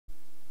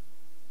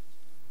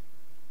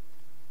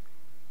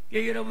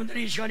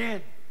여러분들이 이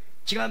시간에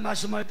제가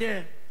말씀할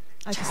때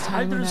At this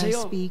잘 time when I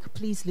들으세요. speak,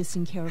 please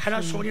listen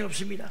하나 손이 carefully.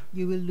 없습니다.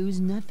 You will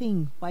lose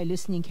nothing by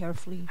listening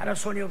carefully. 하나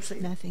손이 없어요.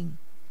 Nothing.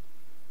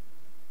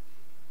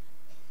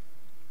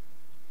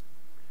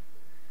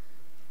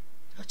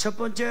 첫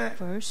번째,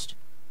 First,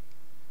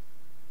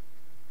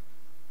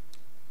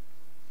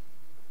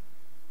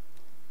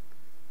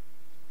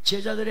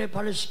 제자들의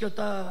발을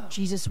씻겼다.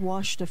 Jesus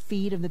washed the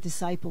feet of the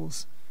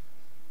disciples.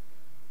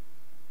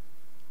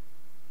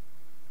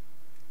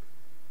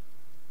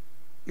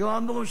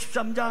 요한복음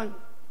 13장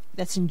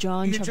That's in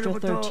John chapter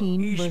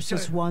 13,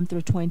 verses 1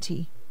 through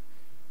 20.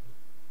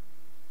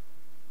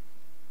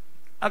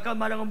 아까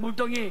말한 건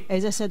물동이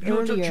As I said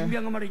유월절 earlier,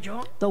 준비한 거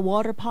말이죠. the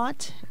water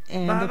pot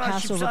and the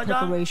Passover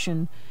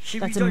preparation.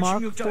 That's in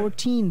Mark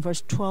 14,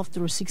 verse 12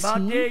 through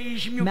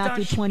 16,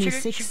 Matthew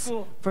 26,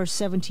 verse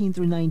 17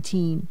 through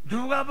 19,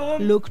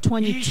 누가복음 Luke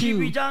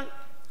 22, 22장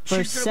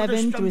verse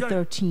 7 through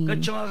 13,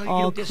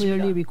 all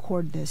clearly 기록됐습니다.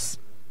 record this.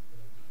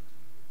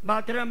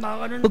 마태랑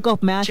마가는 Book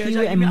of Matthew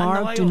and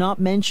Mark do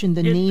not mention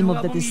the name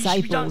of the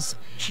disciples.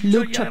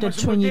 Luke chapter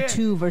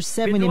 22, verse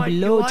 7 and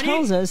below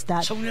tells us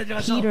that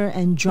Peter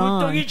and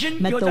John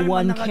met the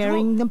one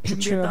carrying the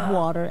pitcher of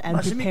water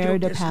and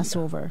prepared the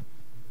Passover.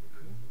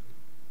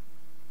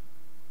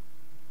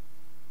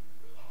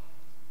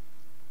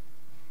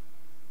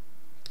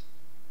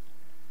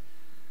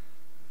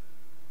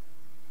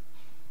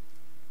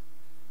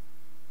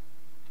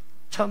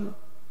 참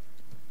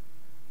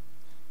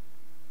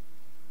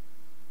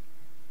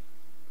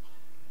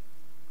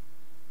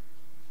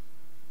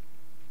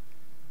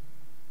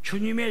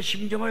주님의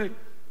심정을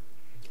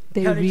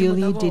They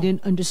really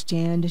didn't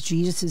understand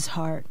Jesus'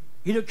 heart.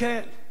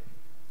 이렇게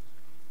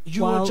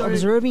While 유월절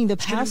observing the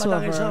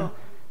주님마당에서 Passover,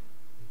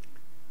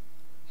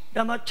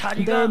 아마 there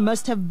자리가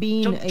must have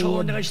been 좀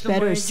좋은 데가 a 있었던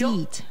better 모양이죠.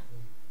 seat.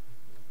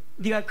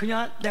 네가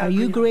그냐 내가 Are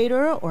you 그냐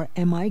greater or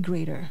am I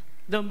greater?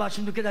 너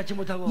말씀도 깨닫지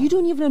못하고 You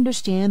don't even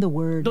understand the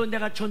word. 너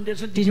내가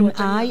전대서 네게 Didn't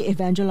I 왔다냐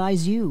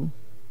evangelize you?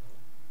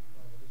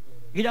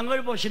 이런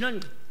걸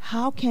보시는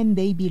How can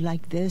they be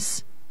like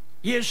this?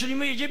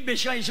 예수님은 이제 몇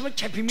시간 있으면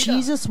잡힙니다.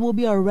 Jesus will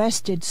be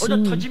arrested 얻어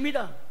soon.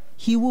 터집니다.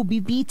 He will be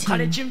beaten.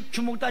 가래침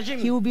주먹 따짐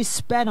He will be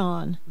spat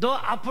on. 너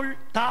앞을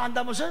다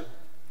안다면서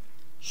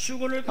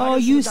수건을 Oh,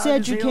 you 가려서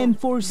said you can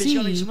몇 시간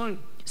foresee. 있으면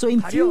So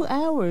in 가려. few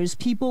hours,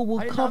 people will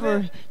가린 cover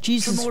다음에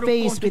Jesus' 주먹으로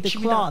face with a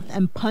꽁꽁 cloth 칩니다.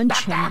 and punch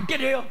him. 나깝게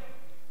돼요.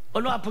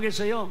 얼마나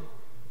아프겠어요.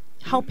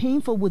 How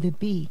painful would it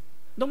be?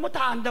 너 뭐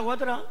다 안다고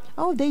하더라.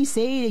 Oh, they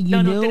say you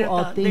야, 너 know 때렸다.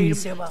 all 내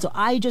things. 이름 대봐. So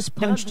I just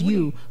punched 누구니?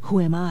 you.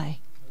 Who am I?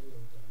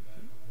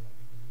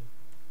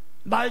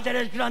 말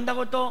잘해서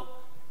한다고 또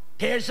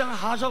대성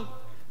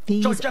하석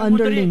These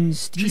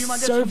underlings, these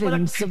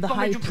servants of the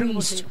high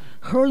priest,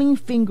 hurling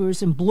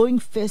fingers and blowing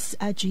fists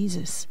at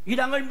Jesus.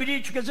 이랑을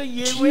미리 주께서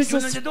예고해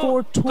Jesus 줬는데도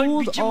그걸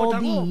foretold 믿지 all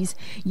못하고 these,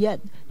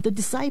 yet the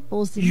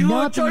disciples did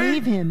not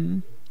believe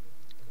him.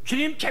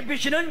 주님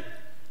잡히시는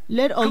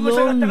Let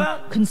alone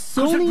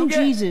consoling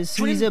Jesus,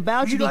 who is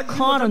about to be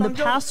caught on the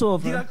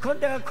Passover.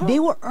 They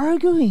were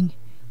arguing,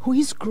 who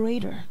is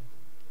greater?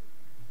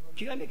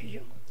 기가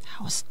막히죠.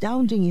 How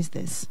astounding is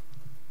this?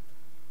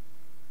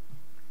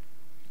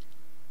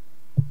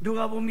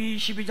 누가복음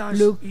 22장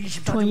Luke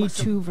 24절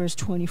 22, verse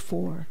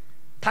 24.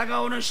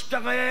 다가오는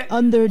십자가의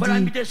Under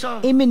고난 the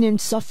밑에서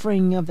imminent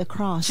suffering of the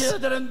cross,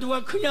 제자들은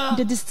누가 크냐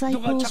the 누가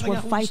disciples were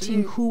작으냐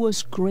fighting 하고 who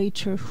was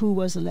greater, who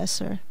was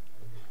lesser.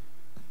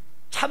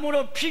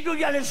 참으로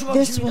비극이 아닐 수가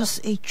This 없습니다.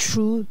 was a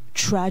true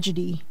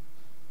tragedy.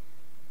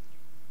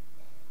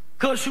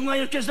 그 순간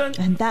예수께서는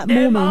And that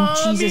내 moment,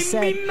 마음이 Jesus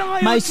said,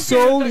 민망하여 my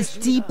soul 죽게 is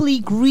하였습니다.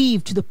 deeply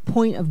grieved to the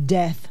point of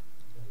death.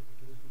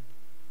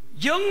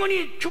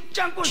 영원히 죽지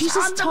않고 Jesus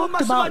산다고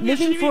talked about 말씀한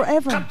living 예수님이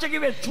forever. 갑자기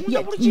왜 죽는다고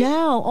Yet 그러지?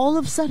 now, all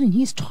of a sudden,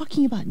 he's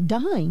talking about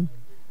dying.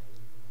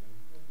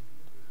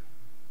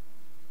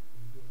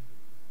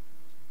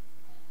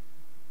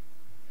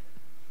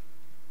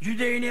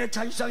 유대인의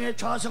잔상의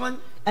좌성은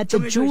At the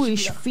정해져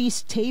Jewish 있습니다.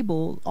 feast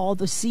table, all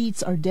the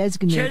seats are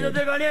designated.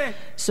 제자들 간에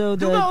So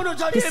누가 어느 the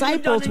자리에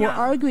disciples were 앉느냐.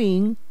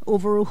 arguing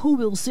over who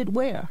will sit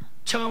where.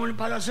 청함을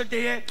받았을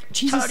때에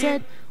Jesus 차라리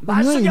said, when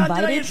말씀이 you're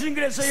앉으라 invited, 예수님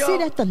sit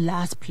그랬어요. at the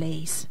last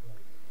place.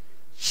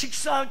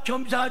 식사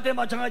겸사할 때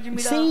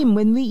마찬가지입니다. Same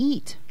when we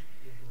eat.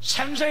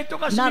 생선이 Not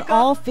똑같습니까?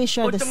 all fish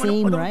are the 어떤 거는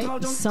same, 어떤 right?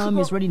 거는 좀 Some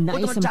크고 is really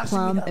nice 어떤 and 건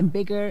plump 작습니다. and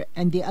bigger,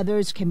 and the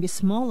others can be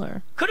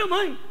smaller.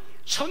 그러면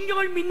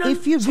성경을 믿는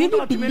If you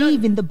성도 really believe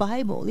같으면 in the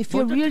Bible, if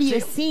you're 먼저 really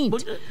a 드세요. saint,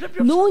 먼저 드릴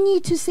필요 no 없어요.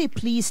 need to say,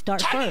 please start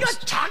자기가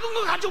first. 작은 거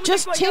가져오면 될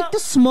Just 거 take 아니야. the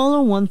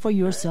smaller one for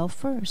yourself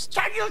first.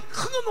 자기가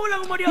큰 거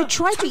먹으려고 말이야. You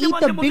try to eat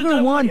the 상대방한테 bigger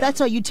먹으려고 one, 말이야.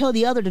 that's why you tell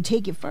the other to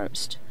take it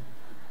first.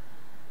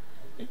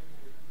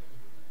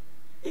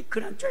 이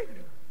그란조야 그래.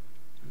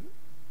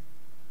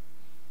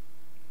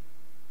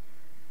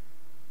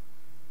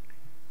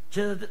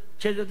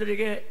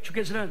 제자들에게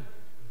주께서는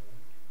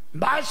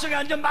말석에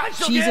앉아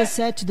말석에 Jesus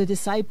said to the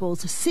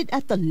disciples, sit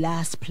at the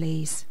last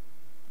place,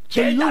 the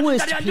제일 낮은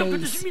lowest 자리에 앉아 place.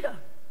 붙으십니다.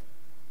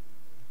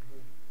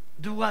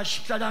 누가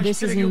 14장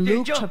This is 10절에 in Luke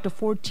기록되어 있죠. chapter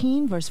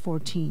 14, verse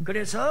 14.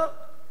 그래서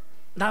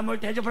남을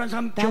대접하는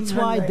사람 That's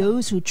why 겸손한 자야.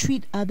 those who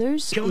treat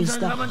others is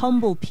the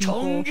humble people,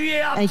 정규의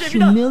and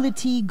앞제비다.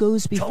 humility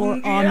goes before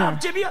정규의 honor.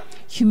 앞제비야.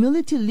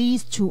 Humility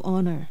leads to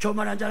honor.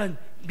 교만한 자는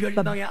But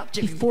멸망의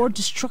앞제비입니다. before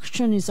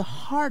destruction is the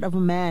heart of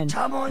a man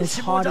잠언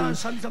is 15장 haughty.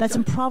 33절. That's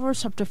in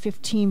Proverbs chapter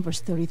 15, verse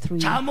 33.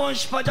 잠언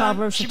 15장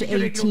Proverbs chapter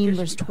 12절에 18,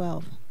 verse 기록했습니다.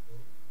 12.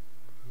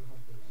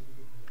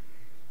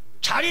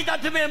 자리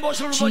다툼의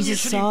모습을 본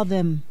Jesus saw 예수님.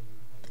 them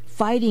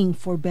fighting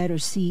for better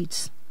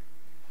seats.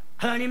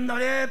 하나님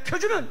나라의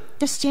표준은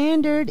The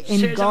standard in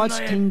세상 God's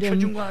나라의 kingdom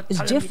표준과 is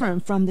다릅니다.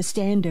 different from the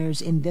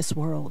standards in this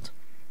world.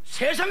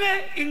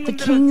 세상의 The 임금들은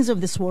kings of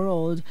this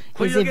world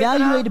is 권력에 따라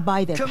evaluated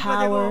by their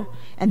power,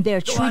 and they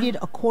are treated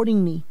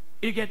accordingly.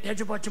 이렇게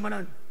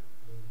대접받지만은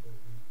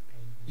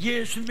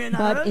예수님의 But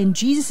나라는 in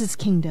Jesus'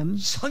 kingdom,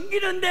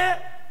 섬기는데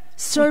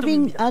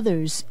serving 보통입니다.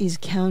 others is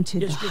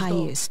counted the 예수께서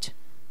highest.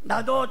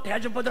 나도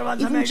대접받으러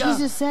간 Even 사람이다.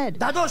 Jesus said,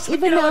 나도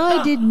even 섬기러 I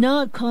왔다. did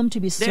not come to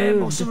be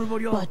served, 목숨을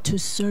버려 but to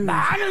serve.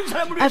 많은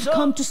사람을 I've 위해서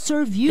come to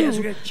serve you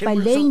대속의 by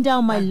제물로서 laying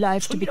down my 난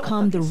life to 섬기러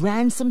become the 왔다.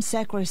 ransom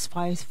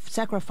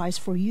sacrifice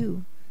for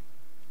you.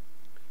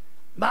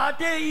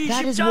 마태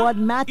That is 20장 what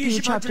Matthew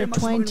 28절에 chapter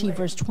 20 말씀하는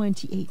verse 거예요.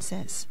 28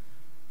 says.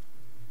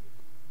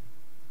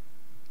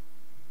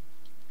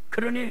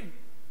 그러니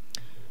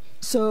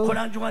So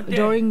고난주간 때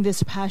during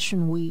this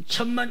Passion Week,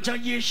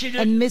 천만장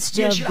예시를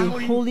amidst of 예시를 the 하고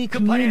Holy 있는 그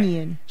판에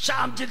Communion,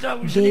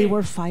 싸움질들하고 they 있으니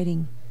were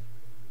fighting.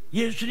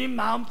 예수님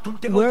마음 둘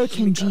데가 Where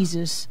can 어디 있습니까?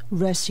 Jesus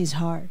rest his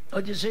heart?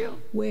 어디 있어요?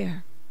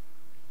 Where?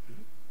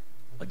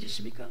 어디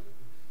있습니까?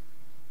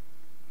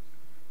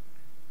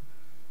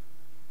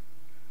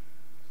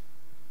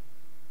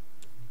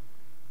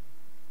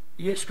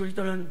 예수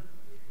그리스도는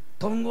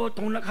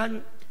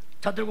동고동락한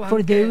자들과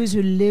For 함께 those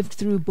who lived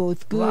through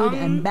both good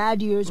and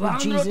bad years with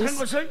왕으로 탄 Jesus,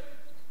 것을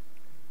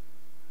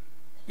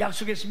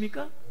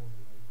약속했습니까?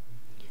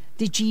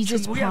 did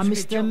Jesus 중국에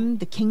promise 약속했죠. them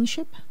the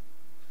kingship?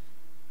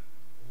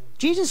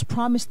 Jesus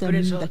promised them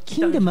그래서 the 이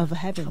kingdom 땅에서 of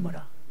heaven.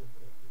 참아라.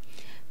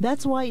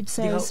 That's why it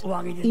says, 네가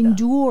왕이 된다.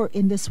 endure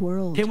in this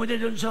world,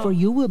 디모데전서 for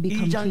you will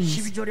become 2장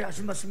kings. 12절에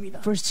하신 말씀입니다.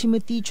 1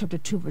 Timothy chapter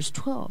 2 verse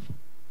 12.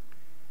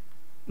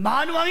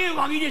 만왕의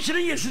왕이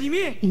되시는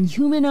예수님이 In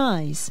human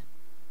eyes,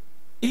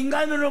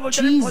 인간으로 볼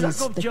때는 Jesus,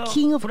 보잘것 the 없죠.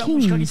 King of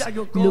불안무식하기 Kings, 짝이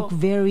없고 look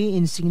very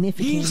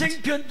insignificant.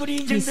 인생 편돌이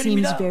He seems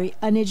인생들입니다. very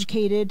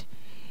uneducated,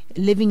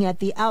 living at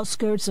the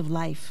outskirts of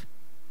life.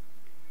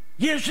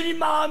 예수님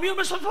마음이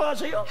얼마나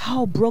소소하세요?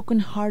 How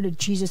broken-hearted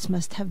Jesus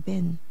must have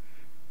been.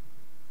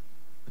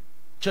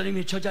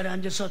 저님이 저 자리에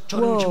앉아서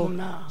저녁 Whoa,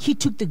 먹나 he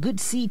took the good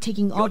seat,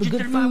 taking all the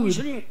good 요짓들만 하고 food.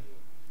 있으니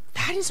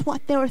That is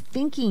what they were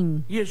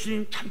thinking.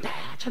 예수님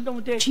참다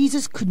못해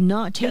Jesus could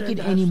not take it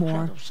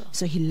anymore,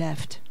 so he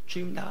left.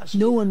 주님 No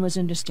나갔습니다. one was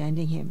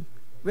understanding him.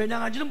 왜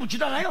나간지는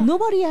묻지도 않아요.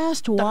 Nobody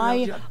asked,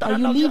 why are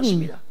you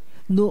leaving?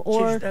 No,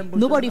 or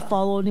nobody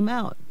followed him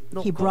out.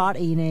 He brought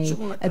in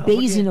a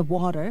basin of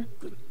water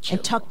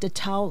and tucked a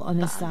towel on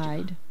his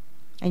side.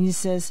 And he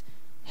says,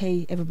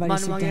 hey, everybody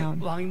sit 만왕의 down.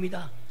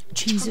 왕입니다.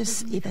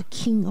 Jesus is the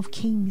King of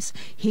Kings.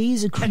 He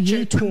is a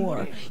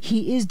creator.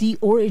 He is the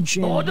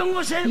origin. 모든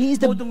것에 He is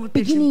the 모든 것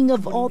beginning 대신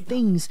of all 그분입니다.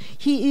 things.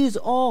 He is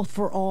all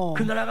for all.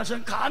 그 나라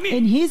가서는 감히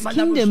In his 만나볼 수도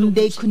kingdom,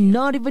 they could 없으니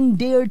not even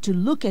dare to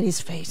look at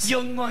his face.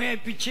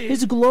 영광의 빛이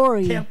His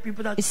glory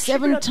태양빛보다 is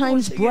 7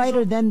 times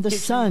brighter than the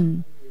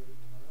sun.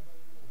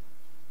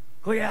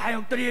 그의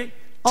하역들이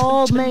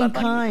All 천천만만입니다.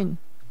 mankind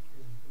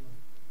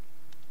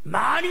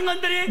많은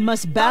인간들이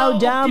must bow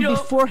down 엎드려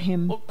before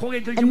him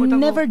고개 들지 and 못하고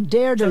never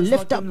dare to 절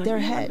lift 수밖에 up 없는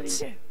their 인간들인데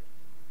heads.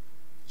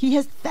 He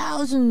has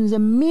thousands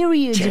and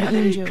myriads of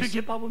쟤네들이 angels.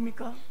 그렇게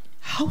바보입니까?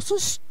 How so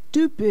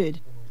stupid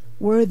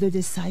were the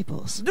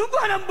disciples? 누구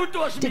하나 물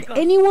Did 떠왔습니까?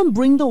 anyone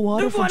bring the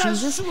water 누구 for 하나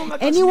Jesus? 수건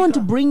갖다 Anyone to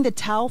씁니까? bring the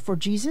towel for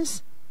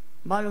Jesus?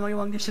 만왕의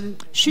왕 되시는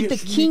Should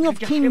the 예수님이 King of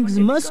그렇게 Kings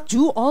하면 must 됩니까?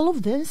 do all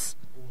of this?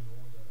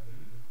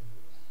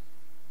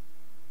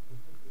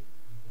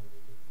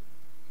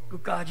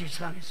 끝까지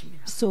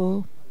사랑했습니다.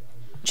 So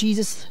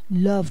Jesus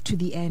loved to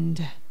the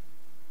end.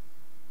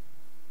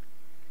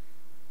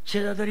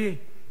 제자들이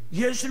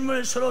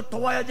예수님을 서로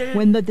도와야 될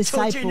When the 처지에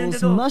disciples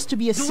있는데도 must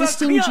be 누가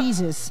assisting 그냥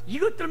Jesus,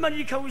 이것들만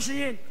이렇게 하고 있으니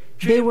they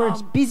주의 were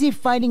마음 busy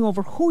fighting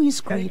over who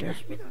is greater.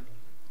 그렇습니다.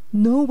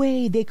 No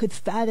way they could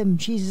fathom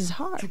Jesus'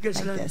 heart like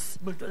주께서는 this.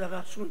 물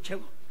떠다가 숨을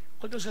채고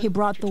걷어서 He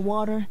brought the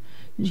water,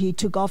 he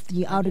took off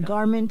the outer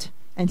garment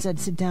and said,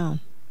 sit down.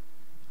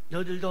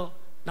 너희들도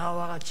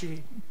나와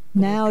같이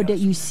Now that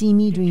you see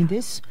me doing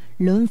this,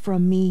 learn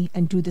from me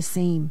and do the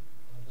same.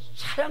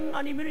 사랑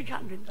아니면 이렇게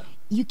안 된다.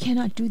 You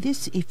cannot do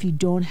this if you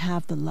don't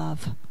have the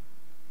love.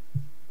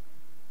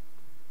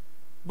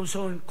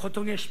 무서운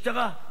고통의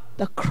십자가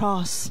The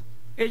cross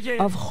이제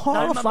of 날만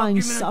horrifying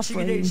바뀌면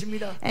지게 돼 suffering,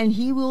 있습니다. and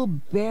he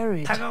will bear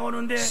it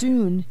다가오는데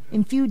soon,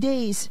 in few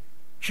days.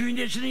 주인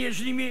되시는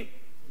예수님이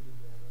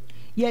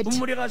Yet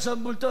우물에 가서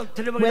물떡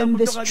들여버리다 when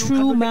this 물떡 가지고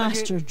true 가볼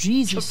master, 때까지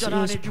Jesus, 적절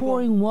안 is 해주고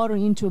pouring water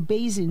into a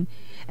basin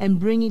and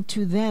bringing it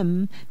to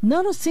them,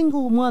 not a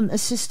single one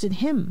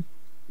assisted him,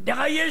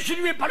 내가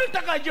예수님의 발을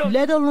닦아줘.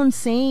 let alone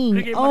saying,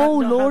 그렇게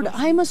oh 말한다 Lord, 하고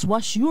I must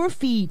wash your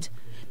feet.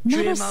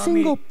 Not 주의 a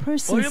single 마음이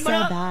person said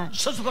얼마나 that.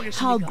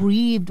 How 서숙하겠습니까?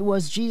 grieved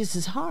was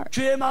Jesus' heart.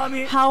 주의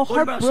마음이 How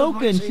얼마나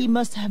heartbroken he 서숙하겠어요?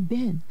 must have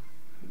been.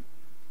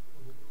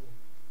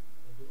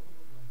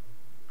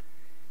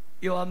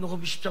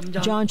 요한복음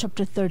 13장 John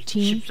chapter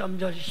 13,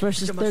 13절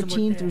verses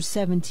 13 through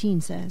 17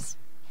 says,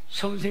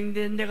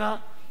 선생된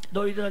내가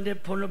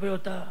너희들한테 본을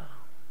배웠다.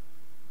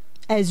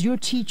 As your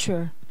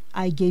teacher,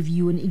 I gave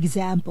you an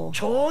example.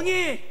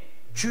 종이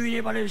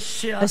주인의 발을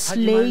씻어야 A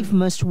slave 하지만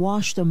must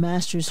wash the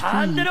master's feet,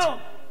 반대로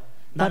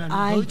but 나는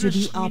I do 너희들을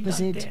the 섬긴다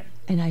opposite, 할 때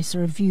and I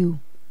serve you.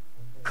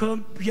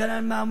 그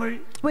미안한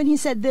마음을 When he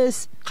said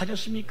this,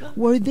 가졌습니까?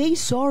 were they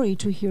sorry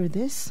to hear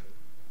this?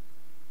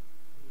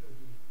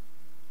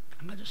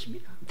 안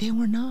가졌습니다. They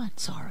were not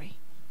sorry.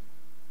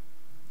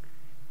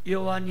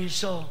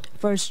 요한일서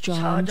 1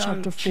 John 4장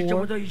chapter 4,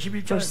 7절부터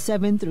 21절 verse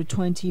 7 through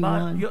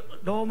 21.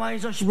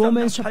 로마에서 13장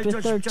Romans chapter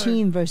 8절 10절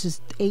 13,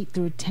 verses 8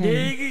 through 10.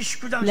 레위기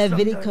 19장 13절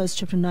Leviticus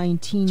chapter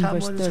 19,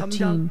 verse 잠언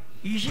 13.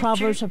 3장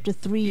Proverbs chapter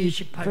 3,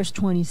 28. verse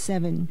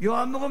 27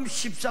 요한복음 and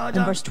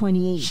 14장 verse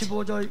 28.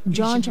 15절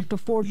John chapter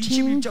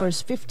 14, 21절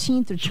verse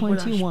 15 through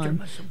 21.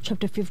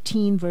 Chapter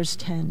 15, verse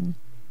 10.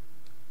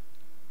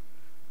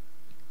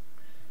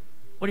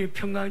 우리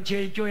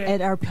평강제일교회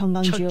At our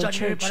Pyeonggang 첫 자리를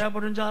Church,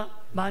 바라보는 자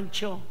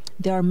많죠.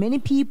 there are many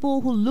people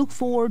who look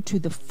forward to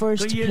the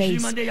first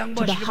place,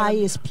 to the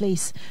highest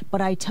place. But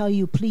I tell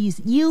you,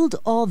 please yield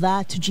all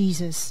that to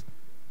Jesus.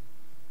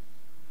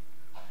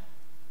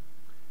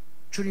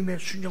 주님의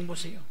순종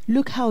보세요.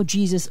 Look how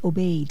Jesus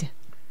obeyed.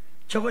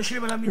 적으시기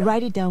바랍니다.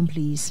 Write it down,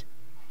 please.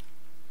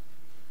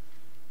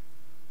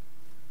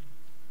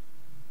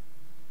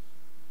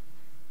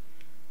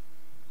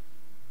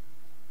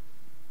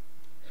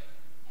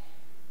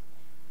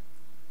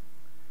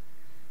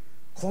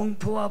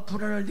 공포와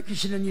불안을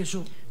느끼시는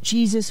예수.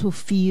 Jesus who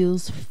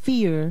feels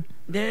fear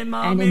내 and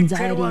마음이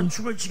괴로워 anxiety.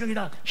 죽을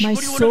지경이다. My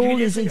히브리어로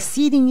soul is 얘기했어요.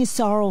 exceedingly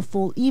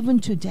sorrowful, even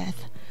to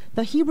death.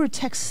 The Hebrew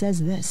text says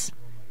this.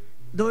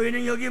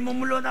 너희는 여기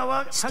머물러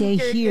나와 Stay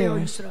함께 here 깨어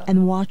있으라.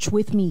 and watch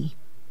with me.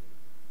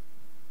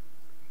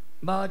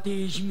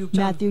 마태복음 26장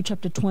Matthew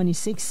chapter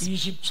 26,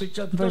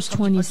 27절부터 verse 38절까지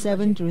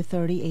 27 through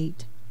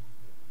 38.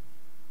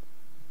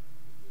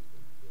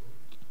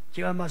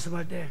 제가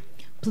말씀할 때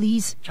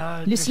Please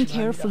잘 listen 들으시기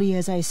carefully 바랍니다.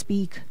 as I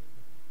speak.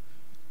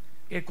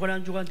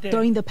 고난 주간 때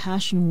During the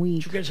Passion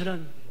Week,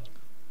 주께서는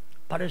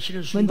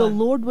바르시는 when the 순간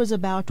Lord was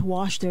about to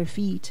wash their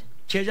feet,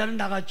 제자는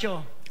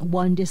나갔죠.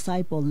 one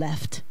disciple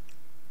left.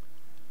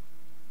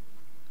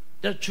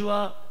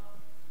 주와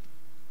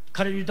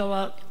가룟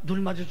유다와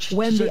눈을 마주쳤을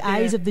When the 때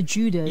eyes of the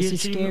Judas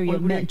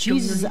Iscariot met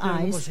Jesus'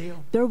 eyes,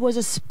 there was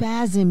a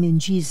spasm in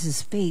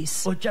Jesus'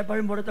 face. 어찌할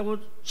바를 몰랐다고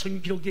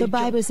성경 기록되어 The 있죠.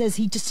 Bible says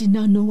he just did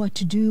not know what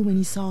to do when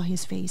he saw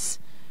his face.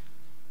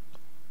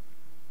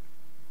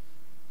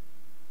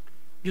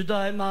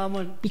 유다의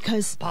마음은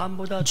Because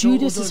밤보다 더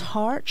Judas's 어두운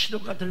heart 시도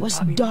같은 was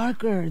밤이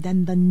darker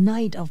than the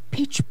night of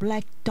pitch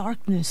black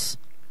darkness.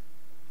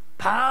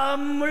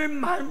 밤을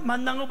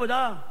만난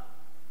것보다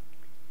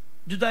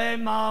유다의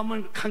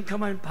마음은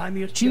캄캄한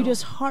밤이었죠.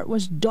 Judas' heart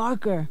was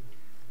darker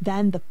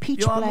than the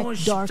pitch black 요한복음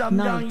dark 13장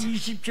night.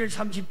 20절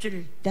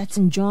 30절 That's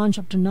in John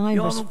chapter 9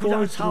 verse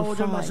요한복음 9장 4 4, through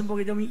 5절 5. 말씀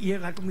보게 되면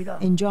이해가 갈 겁니다.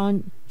 In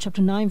John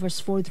chapter 9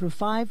 verse 4 through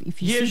 5, if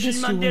you see this, you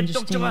예수님만 내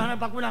떡저가 하나 understand.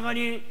 받고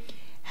나가니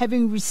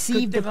Having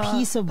received the 그때가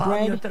piece of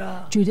bread,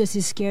 밤이었더라. Judas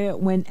Iscariot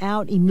went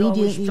out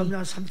immediately,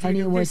 요한복음 13장 30절에 and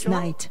it was 기록되어 있죠.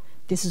 night.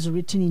 This is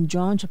written in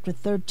John chapter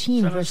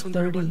 13 사랑하는 verse 성도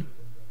 30. 여러분,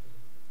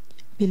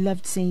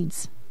 Beloved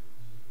saints,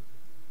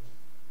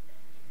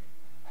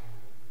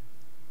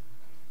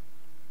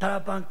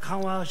 다락방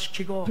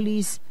강화시키고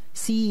please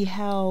see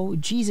how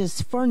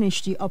Jesus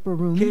furnished the upper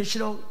room.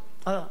 계시록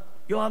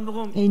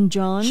요한복음 In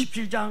John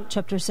 17장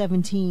chapter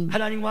 17,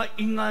 하나님과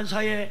인간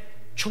사이에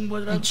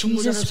중보자는 and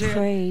Jesus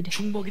prayed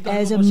중보기도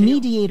as a 하는 거 보세요.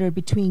 mediator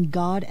between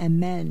God and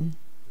man.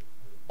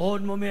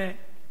 온 몸에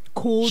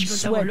Cold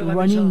sweat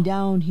running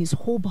down his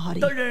whole body.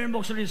 떨리는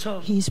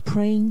목소리에서 He is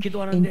praying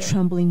in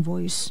trembling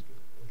voice.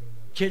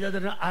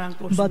 제자들은 안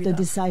안고 But the 없습니다.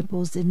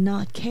 disciples did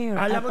not care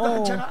at 알라고도 all.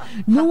 하잖아.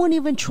 No one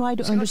even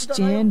tried to 생각지도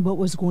understand what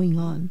was going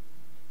on.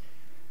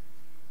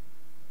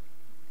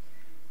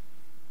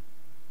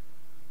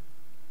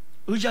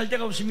 의지할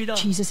데가 없습니다.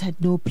 Jesus had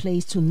no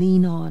place to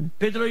lean on.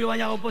 베드로, 요한,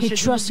 야고보 He 세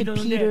trusted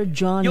분을 Peter, 믿었는데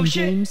John, and 역시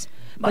James.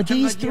 But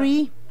these 마찬가지야.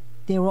 three,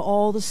 they were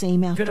all the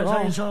same after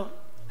all. 변호사에서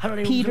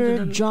하나님의 Peter, 음성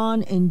듣는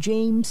John, and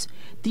James,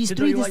 these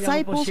three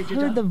disciples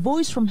heard the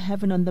voice from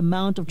heaven on the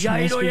Mount of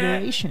야이로의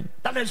Transfiguration.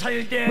 딸을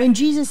살릴 때 When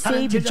Jesus 다른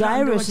saved 제자는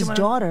안 Jairus' 데려갔지만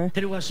daughter,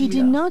 he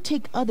did 데려갔습니다. not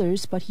take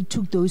others, but he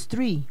took those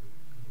three.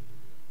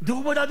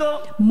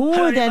 누구보다도 More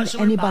하나님의 than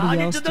말씀을 anybody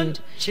많이 else 듣는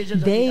did,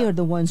 they are 제자들입니다.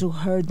 the ones who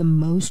heard the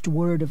most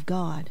word of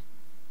God.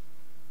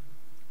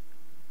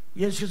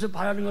 예수께서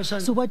바라는 것은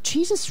So what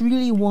Jesus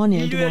really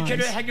wanted 인류의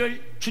죄를 was, 해결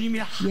주님이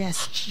yes,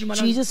 하시지만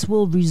Jesus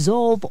will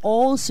resolve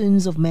all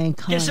sins of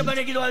mankind.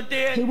 겟세마네 기도할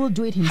때 He will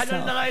do it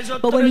himself. 하늘나라에서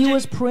But when he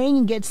was 떨어진 praying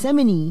in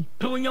Gethsemane,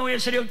 붉은 영의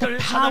the 세력들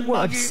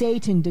power of 사단마귀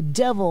Satan, the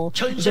devil,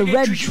 전 the 세계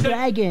red 주식들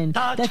dragon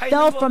다 that 차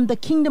fell 있는 from the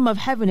kingdom of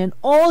heaven, and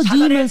all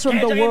demons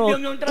from the 대장의 world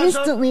명령 따라서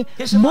instantly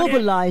겟세마네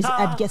mobilized 다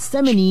at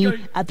Gethsemane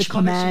직결 at the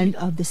command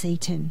직감했습니다. of the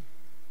Satan.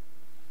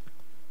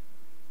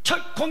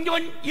 첫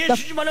공격은 The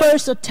예수지만은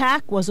first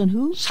attack was on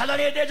who?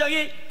 사단의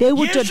대장이 They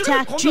were to 예수를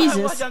attack 공격하고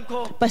Jesus, 하지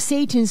않고 but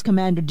Satan's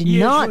commander did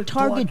예수를 not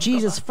target 도와줄까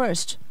Jesus 봐.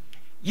 first,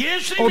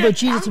 although 예수님의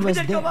Jesus was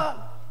방패될까 there.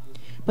 봐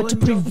But to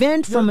먼저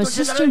prevent from 열두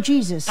assisting 제자를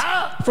Jesus,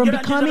 다 from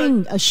열한 becoming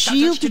제자를 a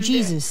shield to 장악시키는데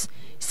Jesus,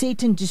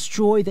 Satan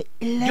destroyed the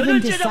 11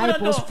 여덟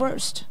disciples 제자보다도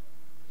first.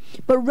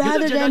 But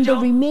rather than the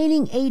제자죠.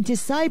 remaining 8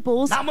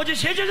 disciples, 나머지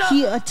세 제자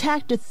he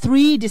attacked the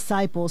 3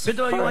 disciples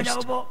베드로, 요한,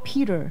 first, 야고보.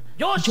 Peter,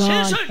 요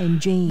John, 셋을 and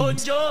James.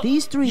 먼저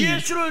These 3,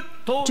 예수를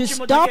to 돕지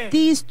stop 못하게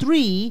these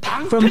 3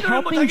 from 방패를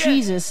helping 못하게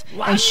Jesus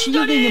and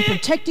shielding and 완전히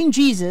protecting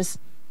Jesus,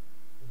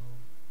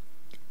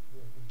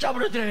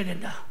 짜부러뜨려야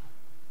된다.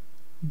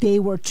 they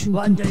were to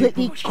완전히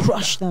completely 부부시킨다.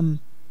 crush them.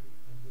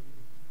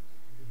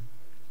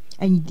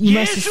 And you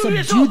must 예수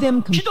subdue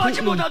them 위해서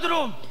기도하지 completely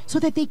못하도록 so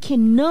that they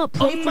cannot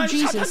pray for 억만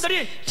Jesus.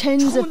 사탄들이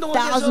Tens of 총동원해서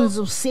thousands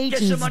of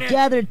Satans 겟세마네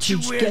gathered to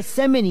지구의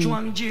Gethsemane,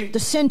 중앙지 the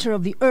center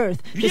of the earth,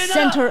 the 유대나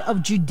center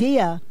of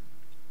Judea,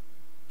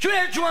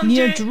 교회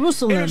near 중앙지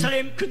Jerusalem,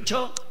 예루살렘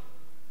근처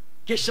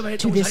겟세마네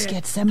to this 동산에 다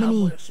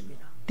Gethsemane.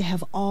 모였습니다. They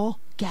have all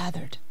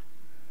gathered.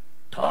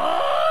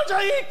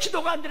 도저히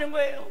기도가 안 되는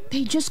거예요.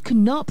 They just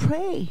could not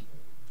pray.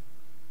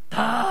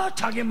 다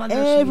자기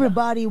만들었습니다.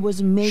 Everybody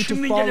was made to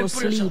fall 흉민제를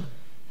뿌려서 asleep,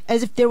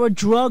 as if they were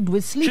drugged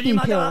with sleeping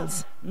주님마다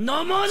pills. So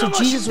너무너무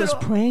Jesus was 힘들어.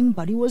 praying,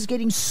 but he was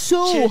getting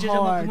so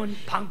hard.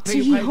 So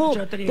he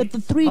hoped that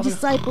the 3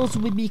 disciples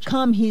would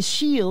become his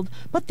shield,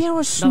 but they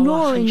were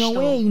snoring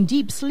away in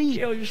deep sleep.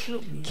 깨어질 수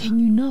없니? Can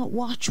you not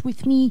watch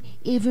with me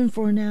even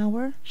for an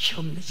hour?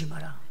 시험 내지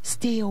마라.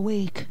 Stay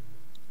awake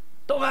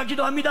또가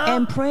기도합니다.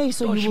 and pray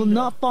so 또 you will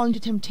힘들어. not fall into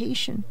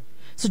temptation.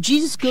 So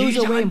Jesus goes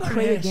away and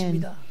pray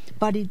again.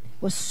 But it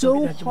was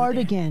so hard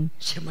again.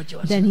 세 번째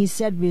와서 Then he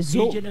said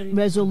이제는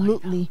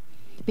resolutely,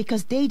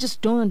 because they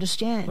just don't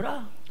understand.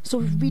 뭐라?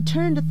 So he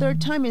returned the 3rd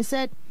time and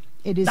said,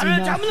 it is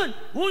나를 enough. 잡는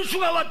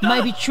원수가 왔다.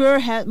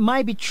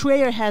 My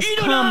betrayer has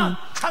come 일어나,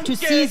 to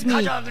함께 seize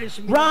me. 가자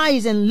그랬습니다.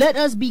 Rise and let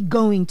us be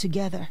going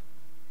together.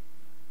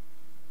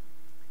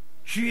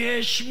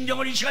 주의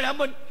심정을 이 시간에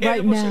한번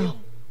Right 해보세요. now,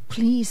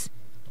 please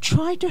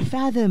try to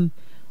fathom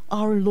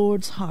our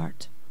Lord's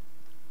heart.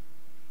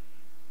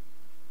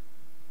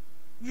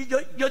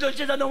 여덟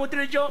제자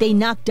넘어뜨렸죠. They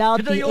knocked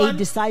out 베드로, the 요한, 8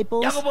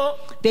 disciples.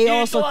 야고보, They 이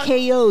also 또한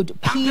KO'd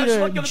방패할 Peter,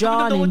 수밖에 없는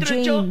John, 분들도 and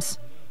넘어뜨렸죠. James.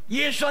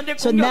 예수한테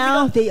So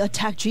now 공격합니다. they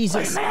attack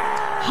Jesus.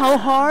 How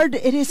hard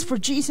it is for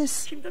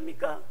Jesus.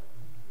 힘듭니까?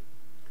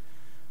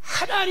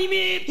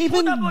 하나님이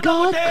Even 보다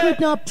God 못해 could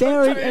not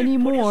bear it 천사를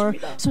anymore,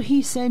 보냈습니다. so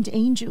he sent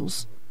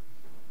angels.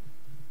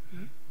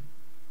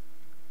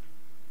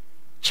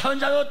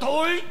 천사도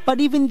도울 But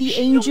even the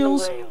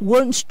angels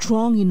weren't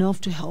strong enough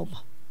to help.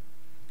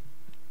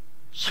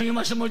 성경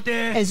말씀 볼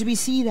때 As we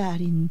see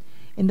that in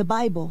the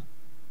Bible.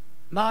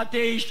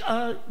 마태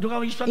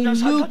누가복음 23장 In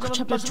 4절 Luke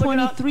chapter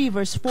 23,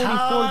 verse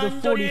 44 to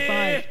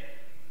 45.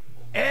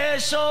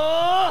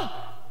 에서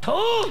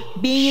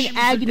더욱 Being in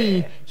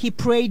agony, he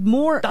prayed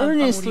more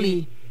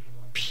earnestly.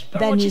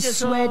 Then his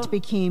sweat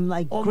became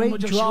like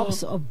great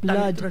drops of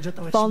blood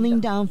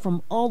falling down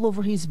from all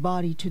over his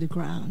body to the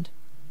ground.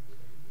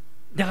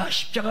 내가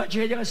십자가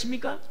져야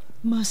되겠습니까?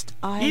 Must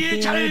I 이 bear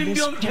잔을 this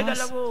명케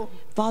cross? 해달라고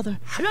Father,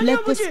 하나님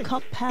let this 아버지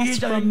cup 이 pass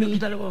잔을 from 명케 me.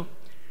 해달라고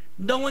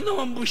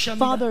너무너무 무시합니다.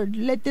 Father,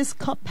 let this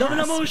cup pass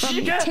너무너무 from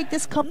me. 무시해. Take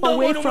this cup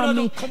away from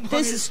me. 너무너무나도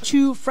This is 공포하게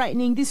too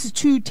frightening. This is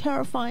too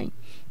terrifying.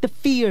 The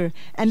fear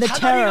and the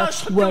terror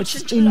사다리가 was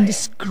손뼉칠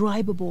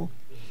indescribable.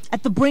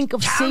 At the brink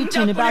of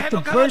Satan, about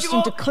to burst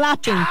into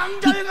clapping,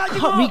 he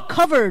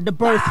recovered the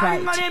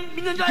birthright.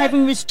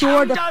 Having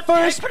restored the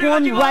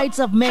firstborn rights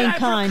of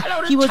mankind,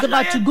 he was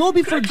about to go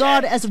before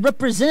God as a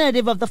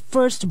representative of the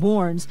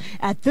firstborns.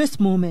 At this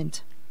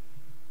moment,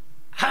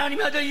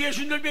 하나님의 아들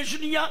예수 늘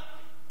배수느냐?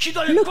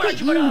 기도를 look at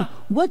구하지 you. 마라.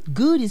 What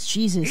good is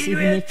Jesus,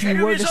 even if he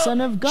were the Son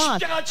of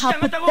God? How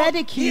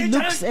pathetic he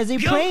looks as he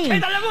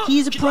praying. He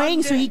is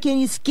praying so he can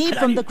escape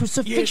from the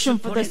crucifixion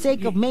for the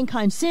sake of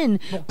mankind's sin,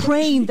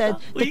 praying that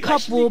the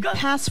cup will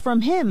pass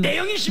from him.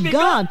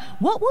 God,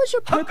 what was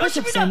your purpose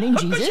of sending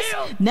Jesus?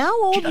 Now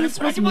all this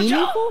was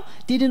meaningful?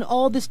 Didn't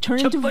all this turn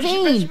into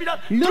vain?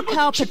 Look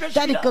how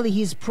pathetically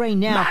he's praying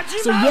now.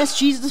 So yes,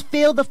 Jesus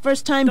failed the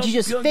first time,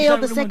 Jesus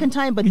failed the second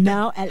time, but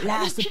now at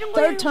last, the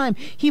third time,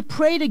 he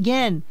prayed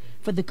again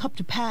for the cup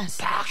to pass.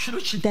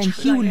 Then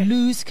he would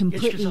lose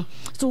completely.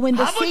 So when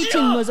the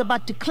Satan was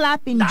about to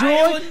clap in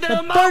joy,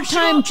 the third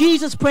time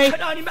Jesus prayed,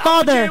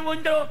 Father,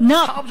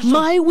 not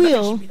my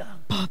will,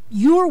 but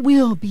your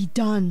will be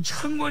done.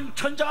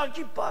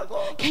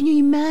 Can you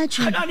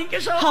imagine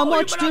how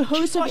much the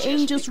host of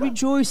angels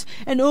rejoiced,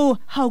 and oh,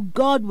 how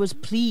God was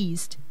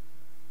pleased?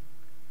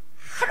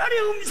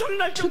 하나님의 음성이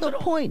날 to the 정도로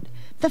point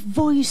that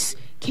voice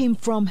came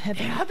from 내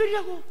heaven.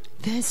 아들이라고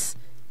This is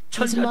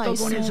천사 my 또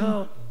son.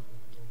 보내서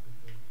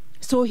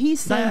So he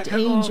sent 나약하고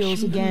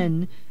angels 힘든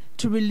again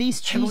to release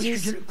회복시킬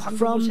Jesus 광경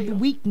from 보세요. the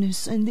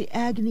weakness and the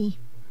agony.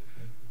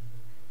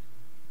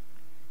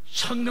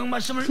 성경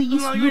말씀을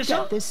Please 응하기 look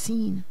위해서 at this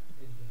scene.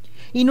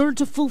 In order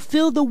to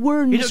fulfill the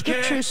word in the 이렇게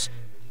scriptures,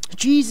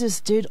 Jesus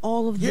did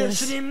all of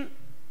this. 예수님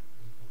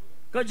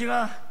그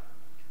제가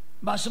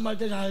말씀할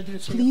때 잘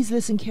들으세요. Please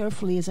listen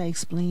carefully as I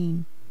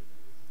explain.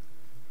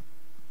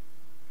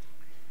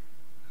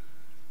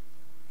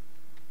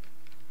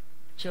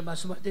 제가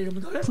말씀할 때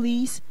여러분들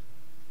Please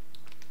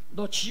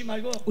놓치지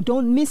말고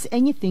don't miss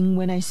anything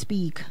when I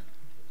speak.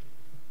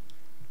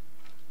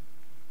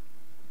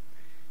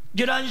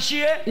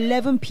 11시에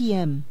 11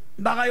 p.m.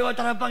 마가요와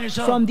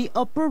다락방에서 From the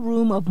upper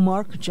room of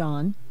Mark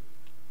John,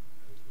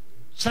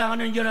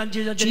 사랑하는 열한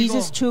제자들이고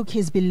Jesus took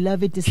his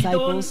beloved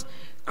disciples,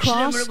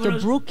 crossed the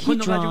brook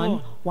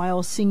Kidron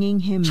while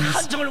singing hymns,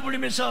 찬송을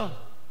부르면서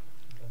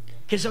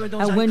겟세마네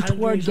and 동산 went 가는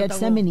toward 중에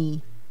있었다고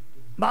Gethsemane,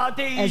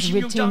 마태 as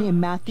written 26장 in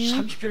Matthew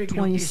 30절에 26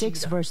 기록되어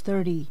있습니다. verse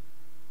 30.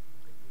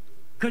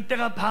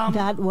 그때가 밤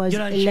That was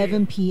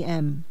 11 11시에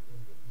p.m.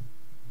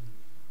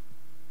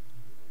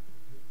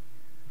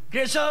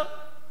 그래서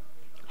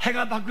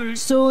해가 바뀔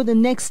So the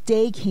next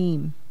day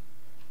came.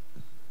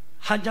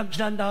 한참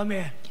지난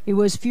다음에 It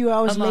was few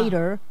hours 아마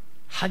later,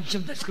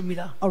 한참 됐을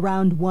겁니다.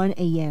 around 1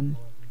 a.m.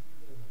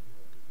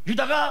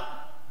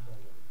 유다가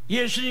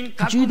예수님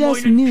각국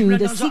Judas 모이는 knew 중요한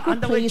the 장소 secret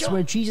안다고 place 했죠.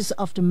 where Jesus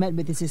often met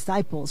with his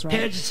disciples,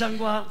 right?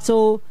 대지상과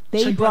So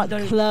they brought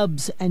설관들,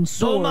 clubs and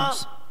로마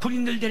swords,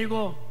 군인들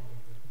데리고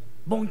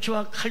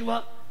몽치와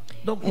칼과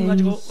녹군 and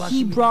가지고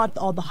he 왔습니다. brought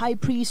all the high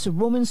priests, the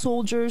Roman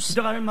soldiers,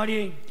 들어가는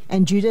말이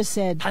and Judas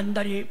said,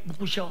 단단히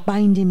묶으셔.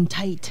 bind him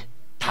tight.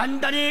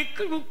 단단히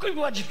끌고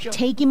가십시오.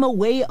 Take him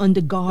away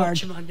under guard.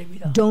 놓치면 안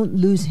됩니다. Don't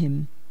lose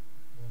him.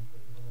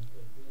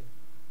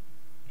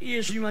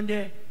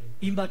 예수님한테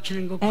입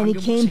맞추는 거 And he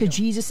광경 came to 보세요.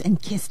 Jesus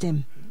and kissed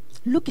him.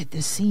 Look at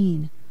this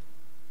scene.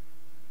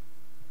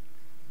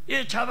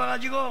 예,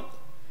 잡아가지고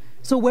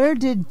So where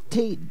did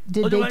they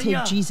어디 take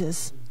갔냐?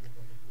 Jesus?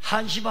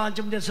 1시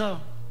반쯤 돼서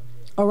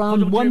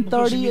Around 고정줄에 1:30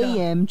 묶었습니다.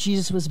 a.m.,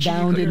 Jesus was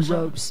bound in 걸려서.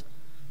 ropes.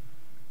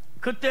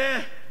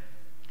 그때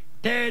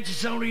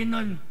대지상으로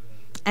있는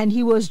And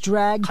he was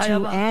dragged to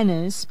가야바.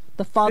 Annas,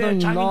 the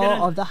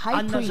father-in-law of the high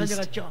안나선에 priest.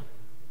 갔죠.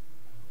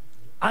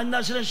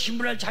 안나선은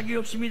신문할 자격이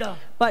없습니다.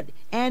 But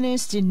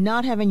Annas did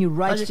not have any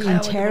rights to 가야바한테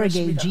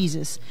interrogate 보냈습니다.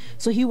 Jesus.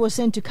 So he was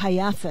sent to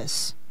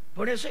Caiaphas.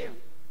 보냈어요.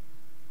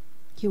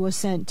 He was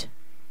sent.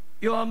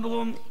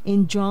 요한복음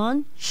In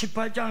John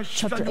 18장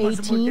chapter 14절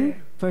말씀 볼 18,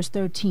 때 verse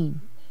 13.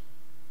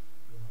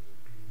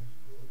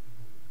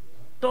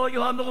 또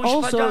요한복음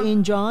Also 18장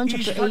in John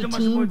chapter 24절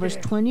말씀 18, 볼 verse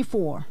때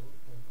 24.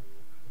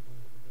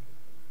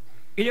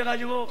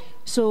 이래가지고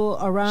So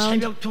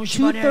around 새벽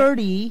 2시 반에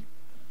 2:30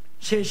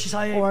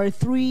 제4에 or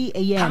 3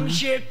 a.m.,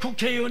 당시의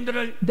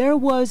국회의원들을 there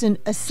was an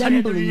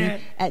assembly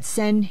사내들인의 at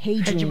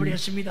Sanhedrin,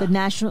 했습니다. the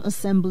national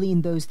assembly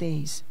in those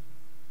days.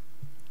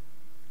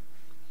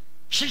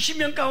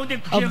 70명 가운데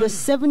Of the 국회의원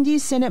 70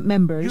 Senate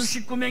members,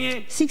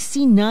 69명이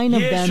 69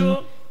 of them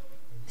예수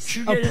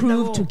죽여야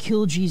approved to 된다고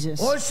kill Jesus.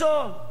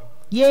 벌써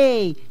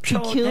Yay, to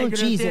표 kill 대결할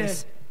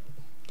Jesus. 때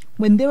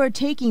When they were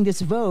taking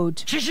this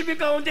vote, 70명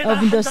가운데 of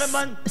단 the 한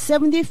사람만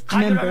 70 가결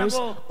안 members,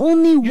 하고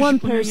only one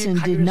 69 명이 person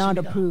did not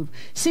가결했습니다. approve.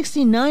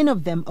 69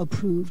 of them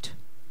approved.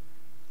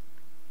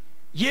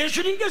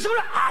 예수님께서 그걸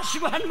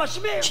아시고 한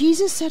말씀이에요.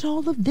 Jesus said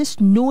all of this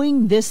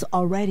knowing this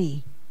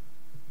already.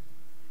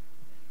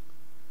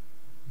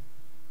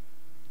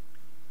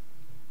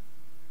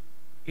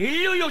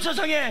 인류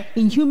역사상에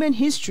In human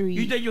history,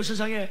 유대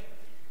역사상에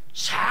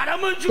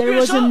사람을 죽기 there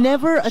was 위해서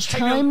never a 새벽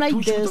time like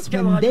 2시부터 this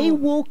when they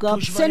깨워가지고 woke up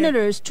 2시 반에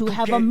senators to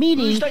have a 국회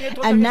meeting 의사당에 at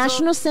도착해서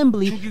National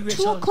Assembly 죽이기 2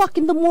 위해서 o'clock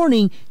in the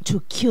morning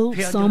to kill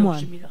회한 적 someone.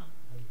 없습니다.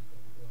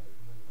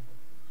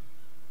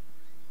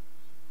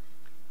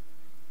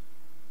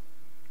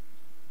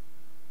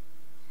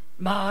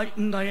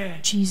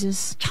 인간의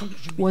Jesus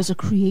창조주입니다. was a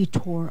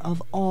creator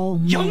of all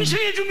men,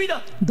 영생해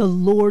줍니다. the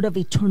Lord of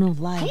eternal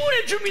life,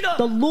 구원해 줍니다.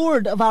 the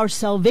Lord of our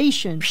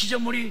salvation.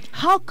 피조물이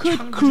How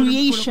could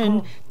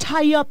creation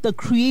tie up the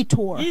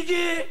creator?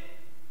 이게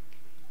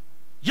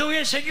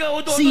영의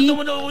세계가 See,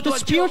 어두웠던 the 어두웠죠.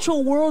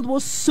 spiritual world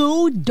was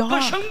so 그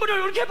dark.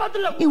 형벌을 어떻게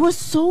받으려고? It was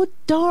so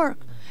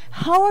dark.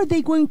 How are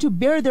they going to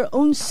bear their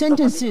own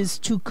sentences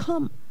to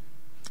come?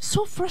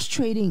 So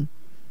frustrating.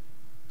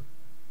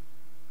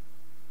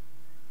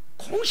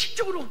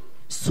 공식적으로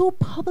So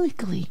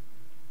publicly.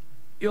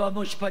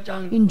 요한복음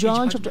 18장 In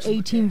John 28절 chapter 말씀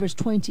 18, verse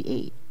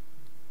 28.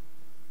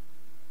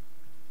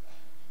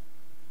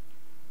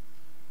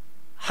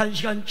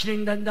 1시간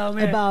진행된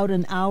다음에 About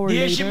an hour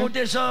 4시 later, 못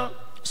돼서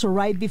so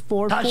right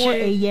before 4 다시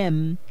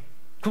a.m.,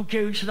 they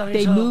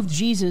국회의사당에서 moved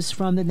Jesus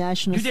from the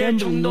National 유대 Assembly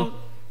총독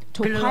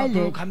to 빌라도 Pilate,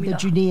 앞으로 the 갑니다.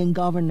 Judean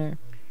governor.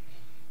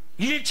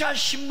 1차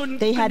신문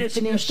They had 끝냈습니다.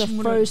 finished the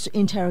신문을. first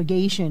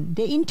interrogation.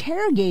 They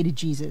interrogated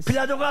Jesus.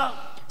 빌라도가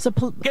So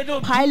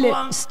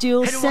Pilate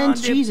still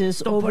sent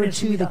Jesus over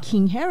to the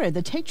King Herod,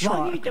 the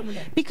tetrarch,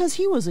 because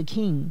he was a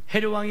king.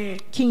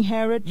 King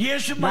Herod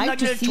liked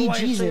to see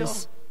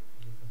Jesus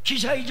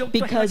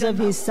because of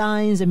his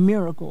signs and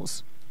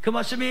miracles.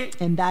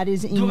 And that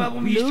is in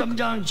Luke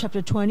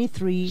chapter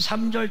 23,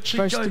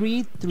 verse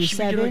 3 through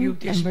 7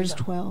 and verse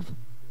 12.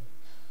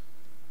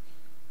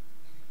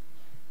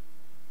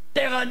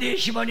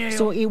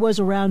 So it was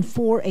around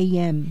 4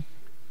 a.m.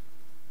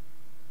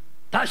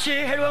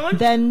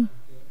 Then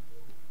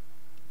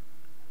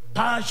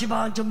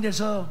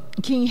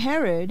King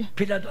Herod,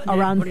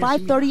 around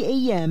 5:30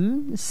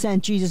 a.m.,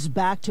 sent Jesus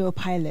back to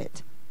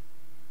Pilate.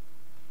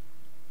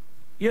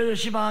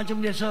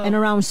 And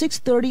around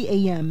 6:30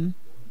 a.m.,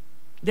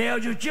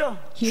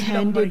 he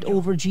handed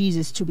over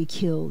Jesus to be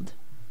killed.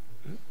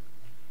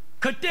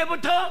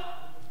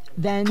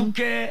 Then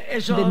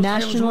the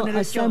National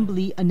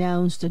Assembly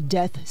announced a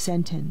death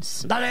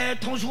sentence.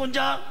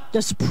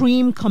 The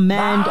supreme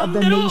command of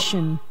the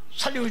nation,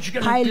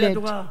 Pilate,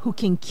 who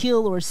can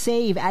kill or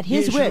save at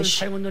his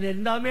wish,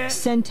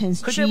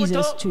 sentenced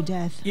Jesus to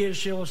death.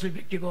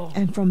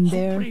 And from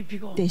there,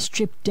 they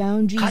stripped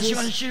down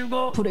Jesus,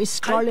 put a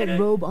scarlet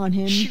robe on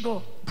him,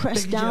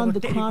 pressed down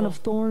the crown of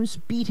thorns,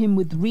 beat him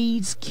with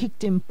reeds,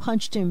 kicked him,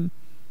 punched him.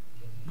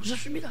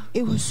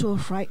 It was so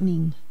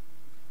frightening.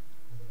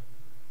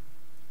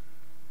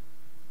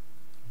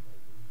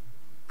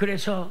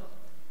 So,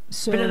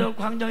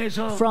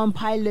 from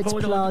Pilate's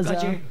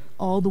plaza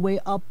all the way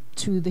up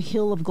to the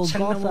hill of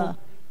Golgotha,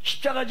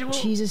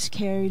 Jesus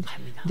carried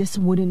this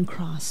wooden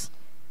cross.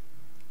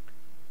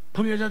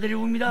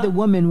 The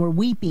women were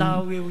weeping,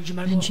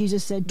 and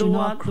Jesus said, "Do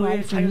not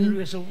cry for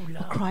me,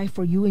 but cry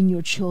for you and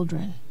your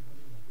children."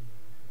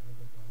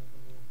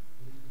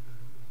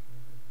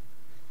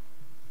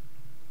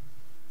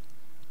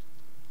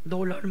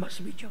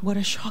 What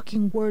a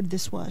shocking word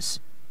this was.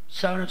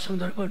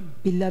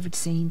 Beloved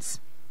saints,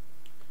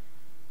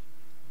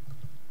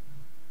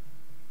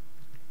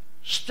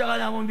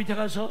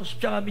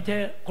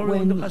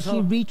 when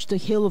he reached the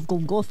hill of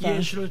Golgotha,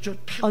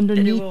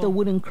 underneath the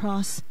wooden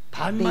cross,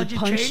 they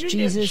punched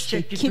Jesus,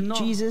 they kicked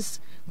Jesus,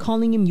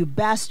 calling him "you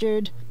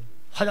bastard,"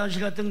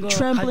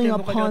 trampling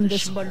upon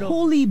this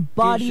holy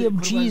body of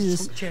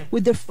Jesus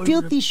with their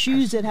filthy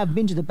shoes that have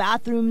been to the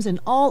bathrooms and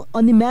all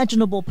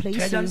unimaginable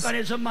places,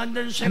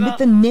 and with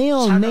the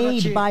nail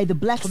made by the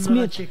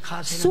blacksmith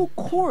so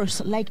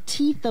coarse like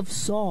teeth of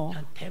saw.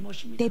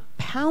 They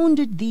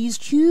pounded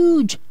these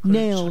huge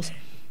nails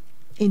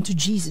into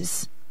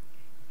Jesus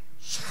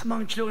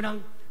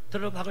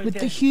with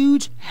the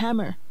huge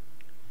hammer.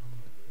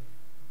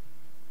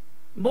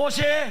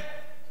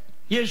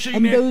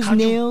 And those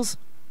nails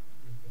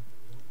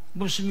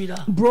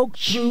broke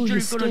through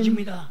his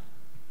skin.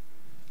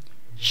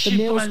 The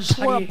nails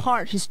tore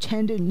apart his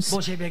tendons,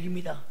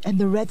 and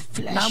the red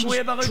flesh was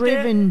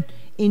driven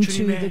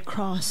into the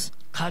cross.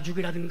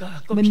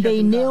 When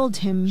they nailed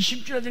him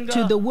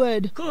to the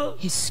wood,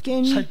 his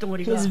skin,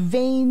 his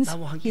veins,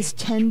 his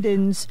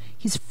tendons,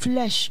 his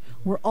flesh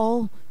were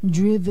all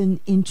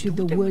driven into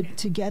the wood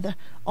together.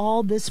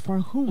 All this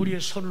for whom?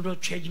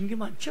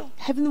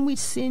 Haven't we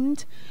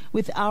sinned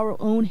with our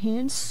own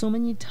hands so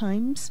many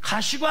times?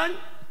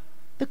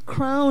 The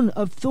crown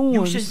of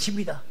thorns,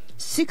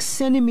 6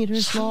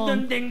 centimeters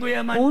long.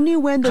 Only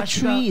when the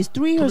tree is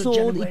 3 years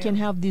old, it can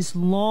have these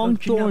long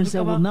thorns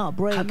that will not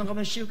break.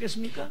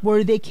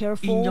 Were they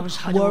careful,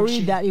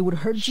 worried that it would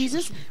hurt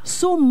Jesus?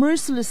 So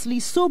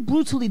mercilessly, so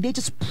brutally, they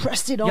just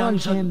pressed it on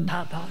him.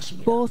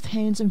 Both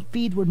hands and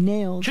feet were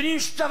nailed,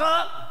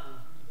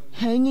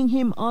 hanging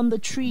him on the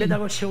tree.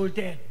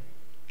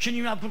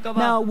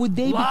 Now, would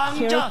they be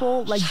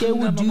careful like they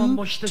would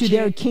do to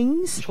their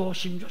kings?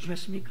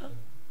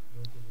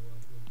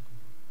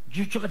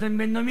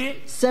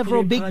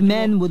 Several big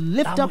men would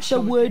lift up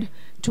the wood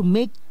to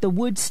make the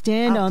wood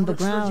stand on the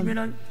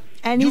ground,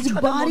 and his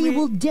body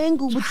will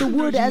dangle with the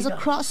wood as a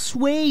cross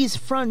sways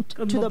front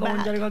to the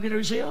back.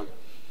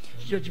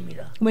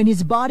 When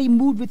his body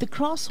moved with the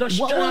cross,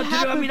 what will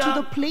happen to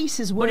the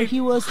places where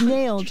he was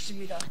nailed?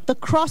 The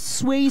cross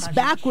sways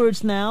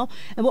backwards now,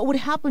 and what would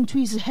happen to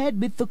his head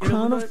with the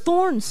crown of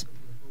thorns?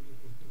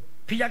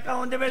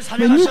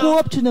 When you go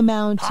up to the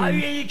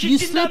mountain, you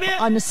slip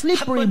on a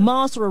slippery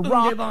moss or a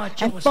rock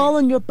and fall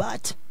on your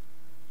butt.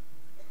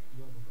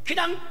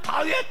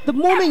 The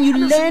moment you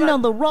land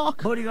on the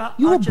rock,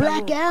 you will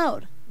black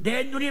out,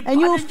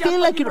 and you will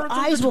feel like your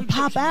eyes will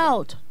pop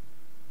out.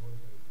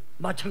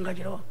 Like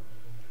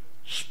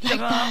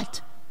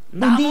that,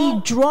 when they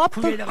drop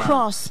the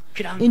cross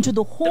into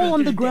the hole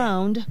on the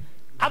ground,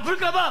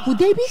 would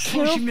they be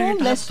careful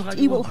lest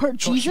it will hurt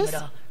Jesus?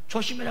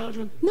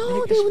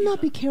 No, they would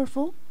not be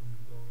careful.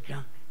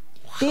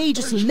 They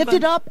just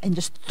lifted up and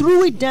just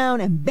threw it down,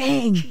 and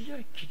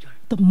bang!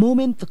 The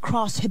moment the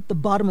cross hit the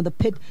bottom of the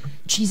pit,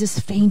 Jesus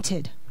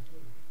fainted.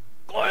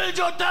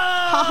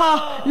 Ha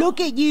ha! Look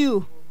at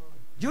you!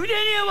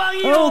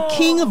 Oh,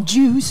 King of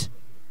Jews!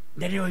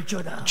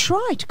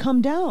 Try to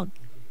come down.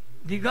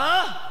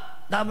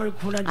 네가 남을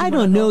구원한 I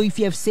don't know if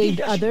you have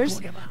saved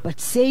others, but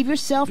save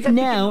yourself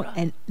now,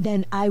 and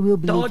then I will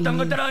believe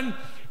in you.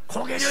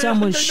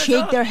 Someone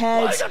shake their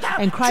heads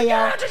and cry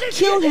out,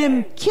 kill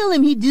him,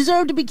 he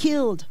deserved to be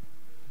killed.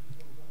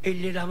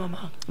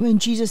 When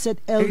Jesus said,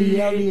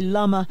 Eli, Eli,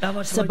 lama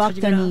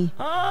sabachthani,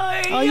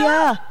 oh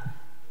yeah,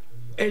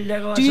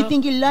 do you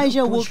think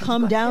Elijah will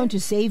come down to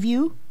save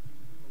you?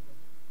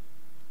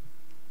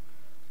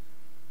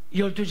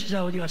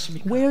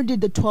 Where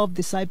did the 12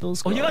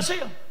 disciples go?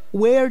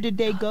 Where did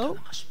they go?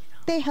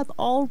 They had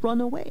all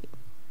run away.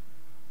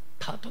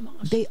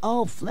 They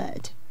all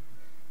fled.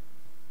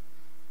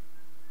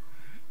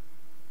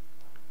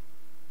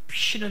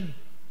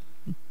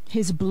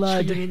 His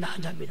blood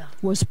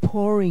was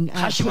pouring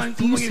out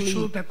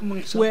profusely.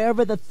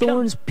 Wherever the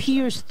thorns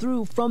pierced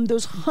through, from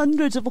those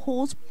hundreds of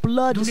holes,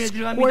 blood is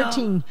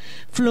squirting,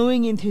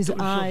 flowing into his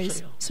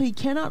eyes. So he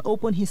cannot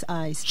open his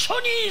eyes.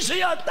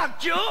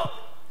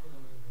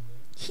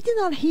 He did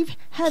not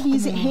have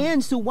his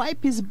hands to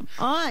wipe his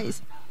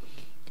eyes.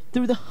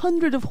 Through the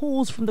hundred of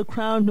holes from the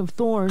crown of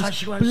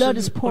thorns, blood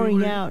is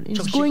pouring out.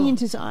 It's going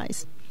into his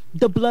eyes.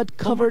 The blood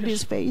covered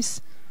his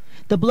face.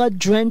 The blood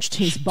drenched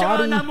his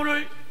body.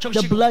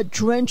 The blood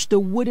drenched the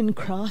wooden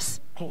cross.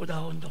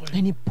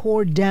 And it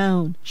poured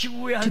down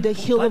to the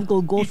hill of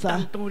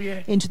Golgotha,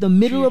 into the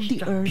middle of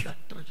the earth.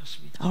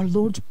 Our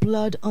Lord's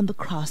blood on the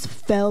cross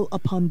fell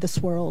upon this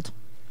world.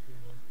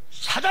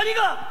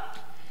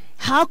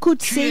 How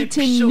could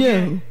Satan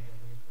know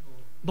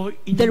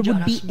there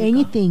would be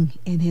anything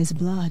in his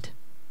blood?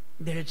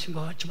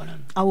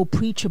 I will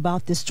preach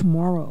about this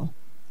tomorrow.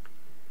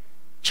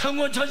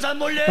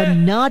 But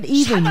not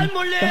even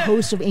the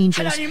host of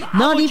angels,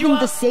 not even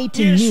the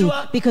Satan knew,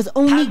 because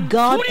only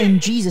God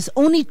and Jesus,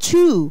 only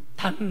two,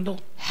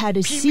 had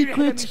a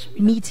secret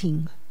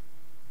meeting.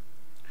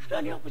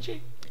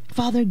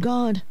 Father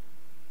God,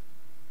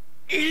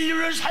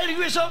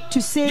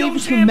 to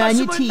save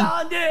humanity,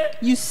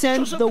 you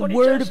sent the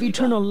word of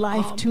eternal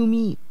life to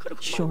me.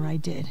 Sure, I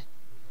did.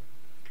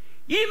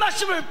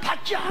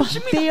 But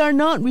they are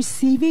not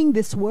receiving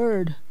this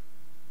word.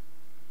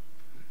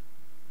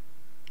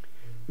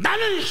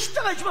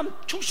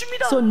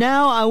 So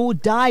now I will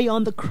die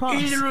on the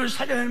cross.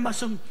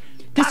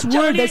 This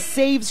word that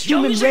saves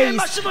human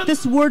race,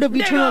 this word of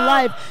eternal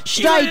life,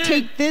 should I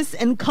take this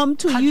and come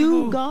to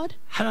you, God?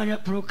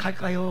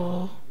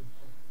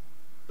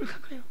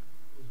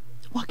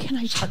 What can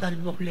I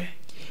do?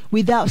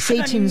 Without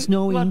Satan's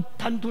knowing,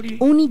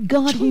 only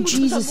God and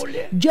Jesus,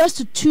 just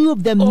the two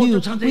of them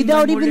knew,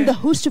 without even the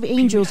host of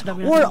angels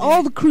or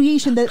all the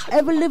creation that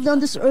ever lived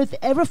on this earth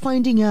ever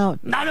finding out.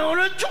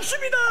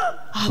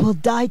 I will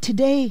die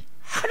today.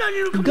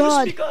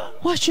 God,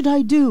 what should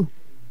I do?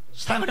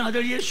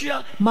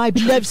 My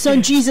beloved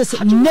Son Jesus,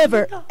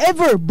 never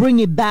ever bring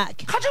it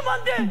back.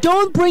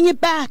 Don't bring it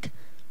back.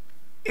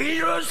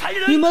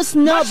 You must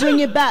not bring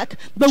it back.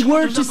 The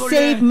word to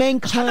save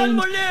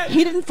mankind,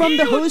 hidden from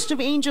the host of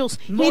angels,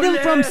 hidden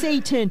from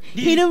Satan,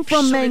 hidden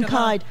from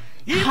mankind.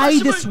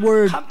 Hide this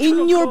word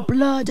in your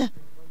blood.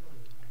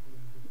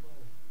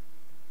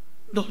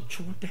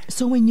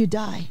 So when you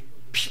die,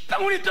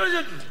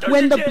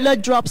 when the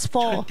blood drops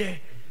fall,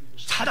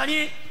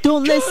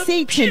 don't let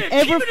Satan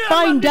ever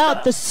find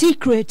out the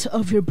secret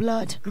of your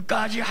blood.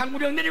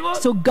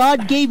 So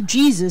God gave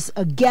Jesus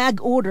a gag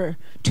order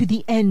to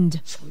the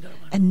end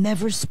and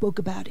never spoke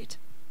about it.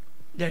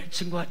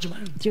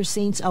 Dear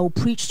saints, I will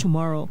preach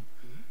tomorrow.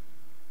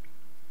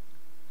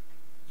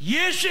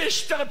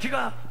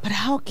 But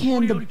how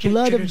can the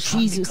blood of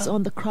Jesus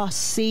on the cross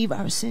save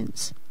our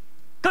sins?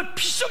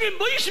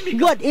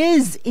 What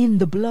is in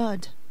the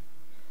blood?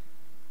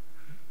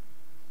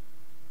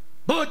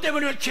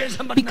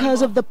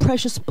 Because of the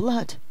precious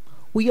blood,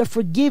 we are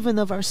forgiven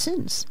of our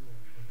sins.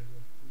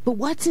 But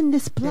what's in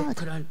this blood?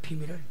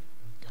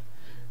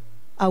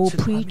 I will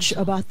preach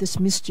about this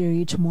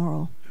mystery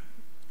tomorrow.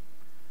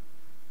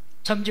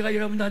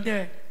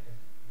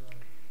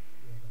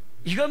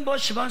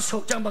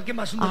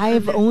 I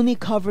have only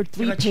covered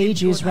 3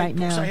 pages right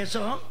now.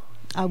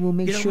 I will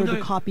make sure to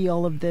copy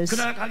all of this.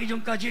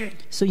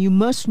 So you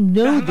must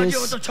know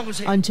this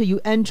until you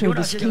enter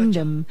this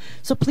kingdom.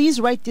 So please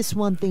write this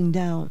one thing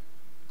down.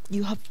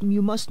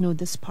 You must know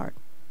this part.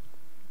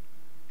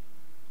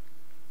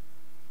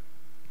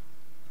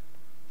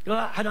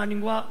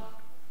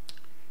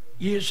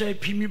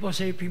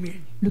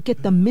 Look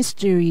at the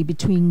mystery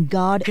between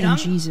God and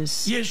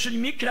Jesus.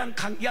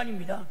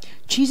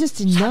 Jesus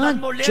did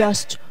not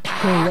just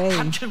go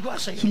away.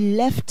 He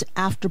left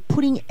after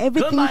putting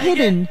everything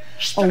hidden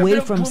away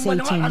from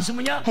Satan.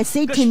 Had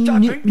Satan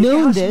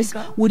known this,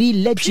 would he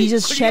let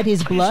Jesus shed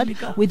his blood?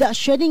 Without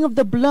shedding of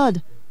the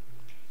blood,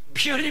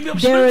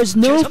 there is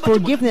no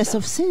forgiveness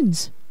of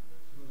sins.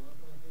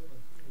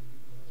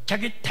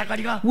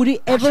 Would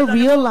he ever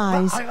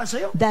realize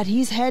that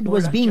his head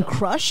was being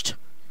crushed?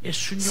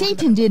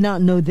 Satan did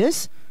not know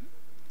this.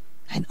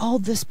 And all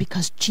this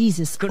because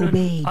Jesus 그는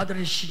obeyed.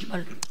 아들을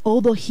시집할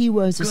Although he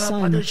was a 그가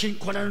son, 받으신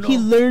고난으로 he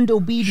learned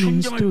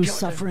obedience 순종을 through 배웠다.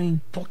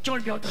 suffering.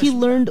 복종을 배웠다. He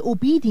learned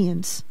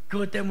obedience.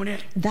 그것 때문에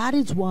That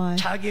is why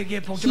자기에게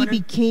he 복종하는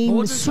became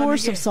the 모든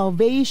source of 사람에게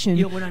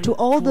salvation to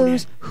all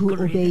those who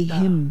obey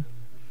him.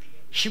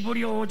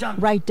 히브리어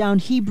 5장 Write down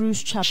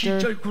Hebrews chapter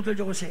 7절 9절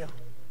적으세요.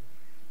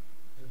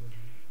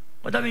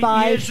 그다음에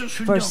 5, 예수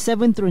순종. verse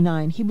 7 through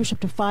 9. Hebrews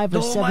chapter 5,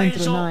 verse 7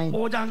 through 9.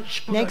 5장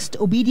 19절. Next,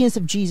 obedience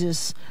of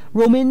Jesus.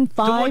 Romans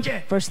 5,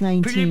 verse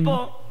 19.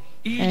 빌립보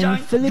 2장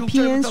And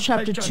Philippians 6절부터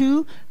chapter 8절.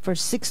 2,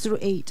 verse 6 through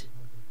 8.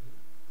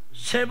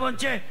 세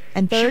번째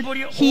And third,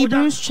 히브리 5장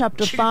Hebrews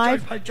chapter 7절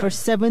 5, 8절. verse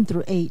 7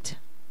 through 8.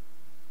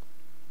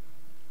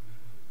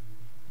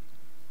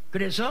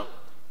 그래서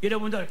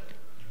여러분들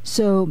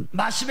So,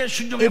 말씀에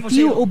순종해 if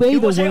you 보세요. obey the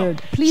여보세요.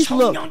 word, please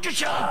look. 성령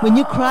주셔. When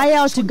you cry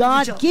out to 성령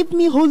God, 주셔. give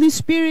me Holy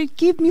Spirit,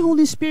 give me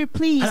Holy Spirit,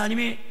 please.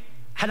 하나님이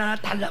하나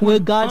달라고. Will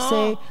God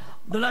say,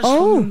 너나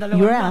oh, 성령 달라고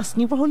you're 한다.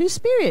 asking for Holy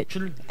Spirit,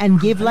 주는 and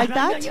give like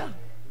하나님 that? 아니야.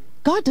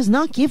 God does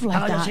not give like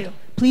that. 하나님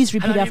Please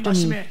repeat 하나님 after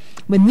me. 말씀에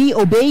When we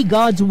obey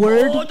God's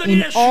word 모든 in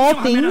일에 all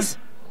순종하면은 things,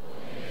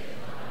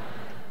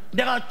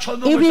 내가 even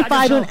조목을 if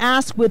I don't 따져서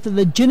ask with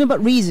legitimate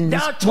reasons,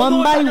 내가 one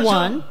조목을 by 따져서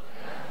one,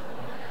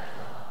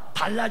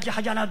 달라지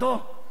하지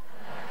않아도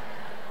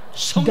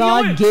God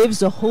성령을 gives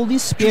the Holy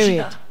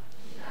Spirit. 주시다.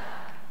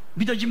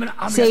 믿어지면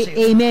Say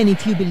아멘하세요. amen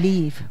if you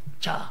believe.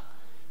 자,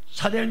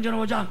 사도행전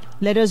 5장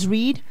Let us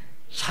read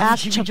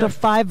Acts chapter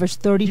 5, verse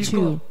 32,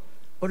 읽고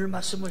오늘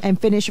말씀을 and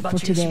finish for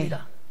today.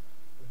 마치겠습니다.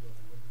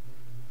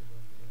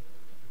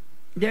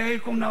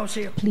 내일 꼭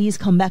나오세요. Please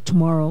come back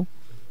tomorrow.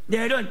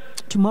 내일은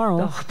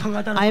Tomorrow,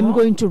 흩어가다는 I am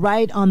going to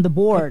write on the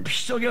board 피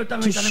속에 어떤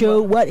to 있다는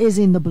show 거, what is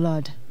in the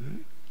blood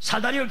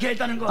사단이 이렇게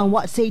했다는 거, and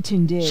what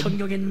Satan did,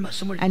 성경에 있는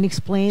말씀을 and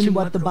explain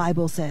what the 증거하도록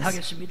Bible says.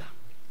 하겠습니다.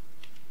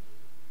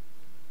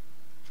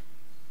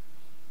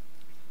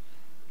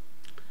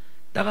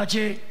 다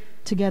같이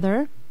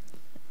Together,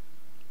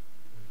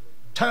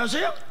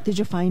 찾았어요? did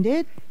you find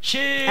it?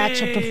 Acts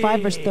chapter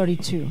 5, verse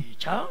 32.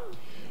 자,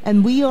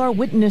 And we are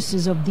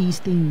witnesses of these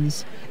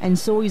things, and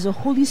so is the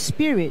Holy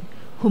Spirit,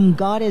 whom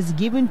God has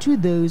given to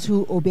those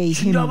who obey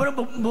Him.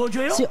 순종하면 뭐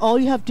줘요? See, all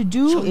you have to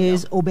do 성령.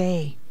 is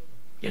obey.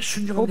 예,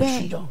 순종하면 obey.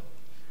 순종.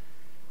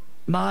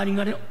 만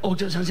인간의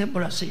옥저상생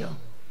몰랐어요.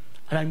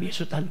 하나님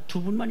예수 단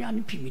두 분만이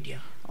아는 비밀이야.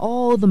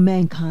 All the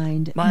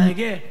mankind,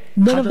 만약에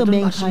none of the 가져던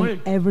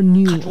mankind 말씀을 ever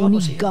knew. 가져와 Only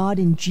보세요. God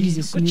and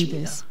Jesus knew 끝입니다.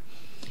 this.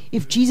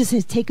 If Jesus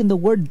has taken the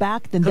word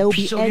back, then there will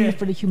be end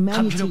for the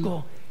humanity.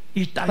 감춰놓고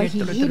이 땅에 But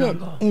He hid 떨어뜨리는 it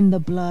거. in the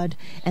blood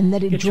and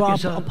let it drop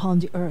예수께서 upon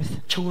the earth.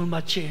 정을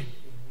마치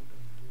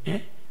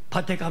예?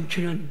 밭에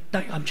감추는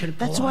땅에 감추는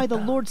That's why the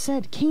보화같다. Lord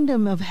said,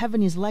 Kingdom of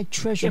heaven is like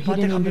treasure 예,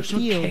 밭에 hidden in the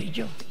감추면 field.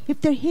 캐이죠.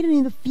 If they're hidden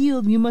in the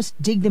field, you must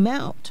dig them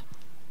out.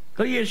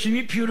 그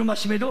예수님이 비유로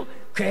말씀해도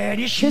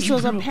괜히 This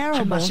was a 심심으로 한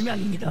parable, 말씀이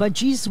아닙니다. but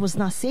Jesus was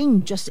not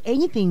saying just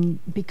anything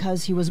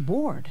because He was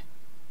bored.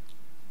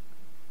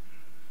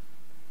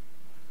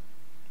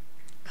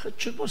 그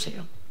줄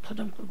보세요.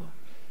 포장 끌고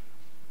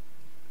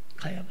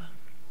가야봐.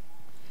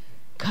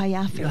 네가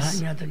Caiaphas,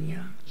 하나님의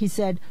아들이냐? he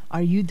said,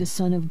 Are you the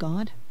Son of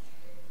God?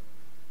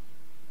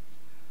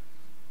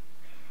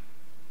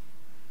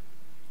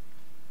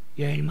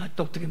 여인마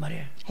똑똑히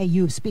말해. Hey,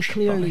 you speak 뻥을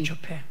clearly.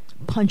 좁혀.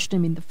 Punched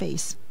him in the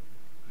face.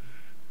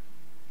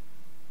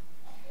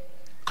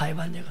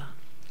 가야봐 내가.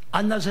 He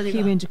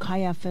안나사리가 went to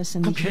Caiaphas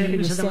and he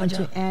was sent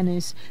to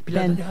Annas.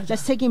 Then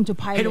let's take him to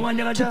Pilate,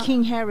 헤로한데 to 가자.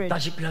 King Herod,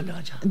 다시 빌라데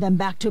가자. and then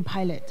back to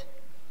Pilate.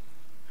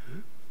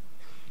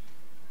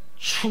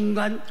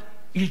 순간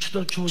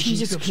 1초도 주무신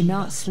Jesus 적이 could 없습니다.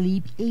 not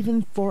sleep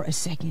even for a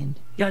second.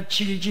 야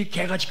질질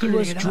개같이 He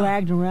was 끌려다가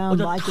dragged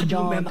around 어디 like a 터지고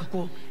dog,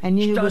 매맞고 and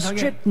he was 십자가상에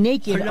stripped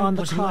naked on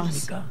the 헐렁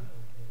cross. 벗은 거니까.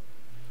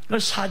 그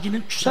사진은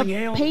The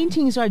추상이에요.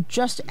 paintings are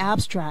just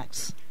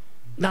abstracts.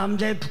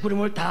 남자의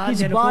부끄러움을 다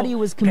His body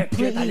was 내놓고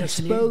백기에 completely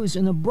달렸으니 exposed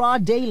in the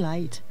broad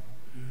daylight.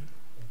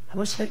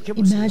 한번 생각해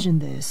보세요. Imagine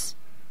this.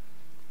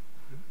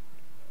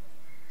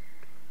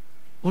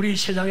 우리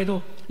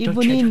세상에도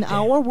Even in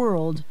our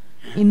world,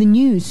 in the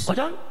news,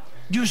 어떤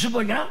뉴스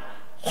보니까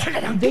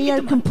홀라당 they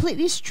are 뜯기더만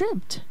completely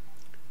stripped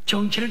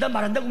정치를 다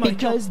말한다고 말이죠.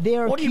 because they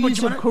are 옷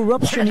accused of 입었지만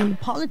corruption in 홀라당.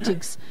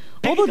 politics.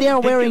 네. Although they are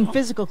wearing 벗겨.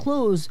 physical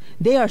clothes,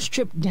 they are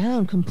stripped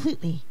down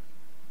completely.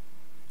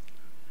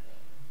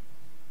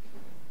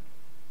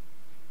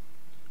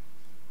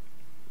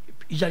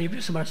 이 자리에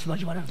비해서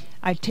말씀하지만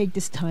I take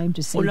this time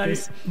to say 오늘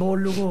this.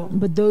 모르고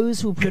But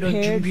those who 결혼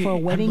prepared for a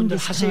준비한 wedding 분들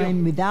this 하세요.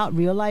 time without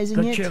realizing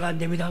그 it, 죄가 안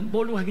됩니다.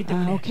 모르고 하기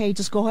때문에 okay,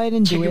 just go ahead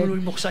and do 책임을 it.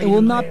 우리 목사에게 It will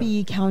있는 not 거예요.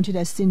 be counted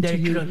as sin to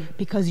내 you 그런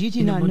because you do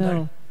있는 not 분들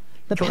know.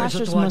 The 교회에서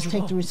pastors must 도와주고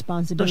take the 또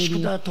responsibility.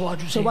 시부다 So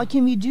도와주세요. what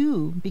can we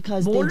do?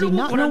 Because they did 모르고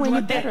not know any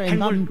고난 better 중간에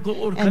and, 행복을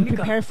그걸 and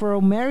어떡합니까? prepare for a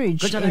marriage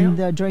그렇잖아요?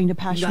 during the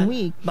Passion 인간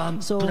Week. 마음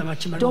So 부담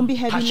갖지 말고 don't be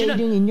heavy 다시는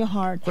laden in your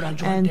heart 고난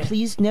and 중간에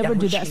please never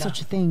do that 양보시키나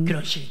such a thing.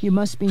 그런 시 You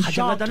must be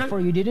shocked 가져가다는 for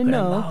you didn't 그런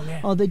know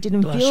마음에 or they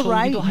didn't 또 feel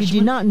right. 소기도 You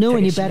did 하시면 not know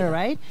any 되겠습니다. better,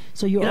 right?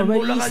 So you 이런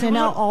already sent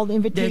out all the 내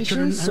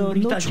invitations, 결혼하는 so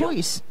분이 no 있다죠.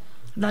 choice.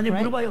 나한테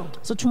Right? 물어봐요.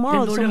 So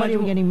tomorrow somebody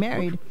will be getting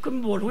married.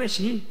 그럼 뭘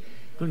했으니?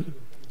 그건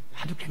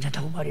아주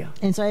괜찮다고 말이야.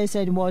 And so I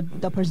said, well,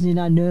 the person did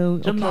not know.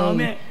 저 Okay,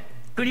 마음에 let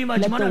the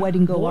그림하지만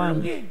wedding go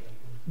on.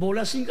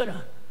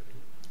 몰랐으니까.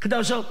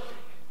 그다음서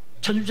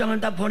전주장을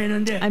다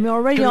보내는데 I mean,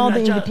 already all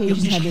the 결혼 날짜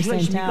invitations have been 연기시킬 수가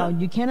sent 있습니까? out.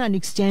 You cannot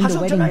extend the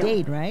wedding 하셨잖아요.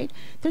 date, right?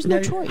 There's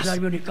no choice.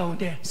 하나님의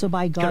가운데 So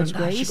by God's 결혼 다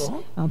grace,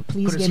 하시고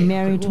please get 그러세요.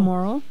 married 그리고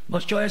tomorrow. 뭐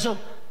교회에서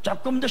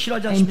조금 더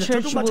싫어하지 And 않습니다.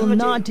 church 저도 will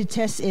not 마찬가지.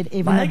 detest it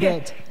even a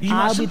bit. 이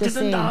I'll be 말씀 the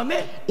듣은 same. 다음에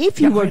If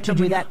you were to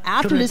do 결혼했단 that 말이야.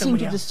 after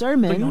listening to the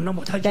sermon, 그건 용납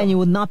못하죠. then you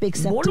would not be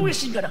모르고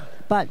accepted. 있으니까.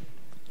 But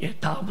예,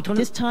 다음부터는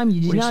this time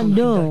you did 우리 not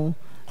성도님들 know.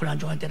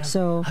 고난주간 때는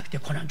So- 그때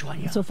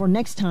고난주간이야. So for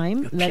next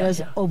time, let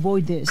us 피하자.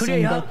 avoid this. And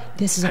그래야 that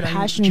this is a 하나님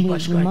passion week.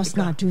 기뻐하실 We 거 must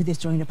아닙니까? not do this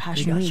during the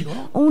passion week.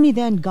 하시고 Only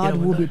then God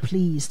will be 여러분들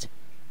pleased.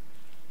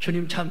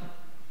 주님 참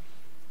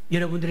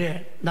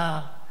여러분들의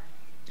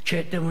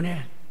죄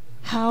때문에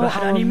How our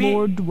하나님이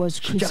Lord was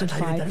십자가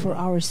crucified 달렸다는 for 거.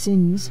 our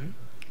sins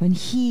when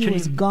He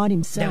was 주님, God 내가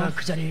Himself.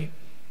 그 자리에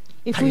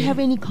If we have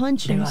any 내가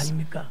conscience,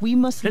 아닙니까? we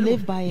must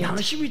live by it,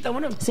 양심이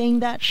있다면은 saying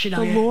that the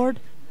신앙에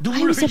Lord,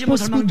 I am 눈물을 흘리지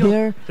supposed to be 못할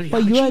there, 망정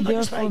but you are 양심까지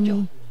there for 살아있죠.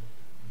 me.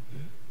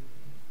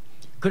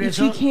 If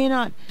그래서 you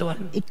cannot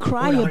또한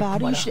cry 오락을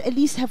about it, you 구하라. should at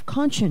least have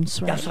conscience,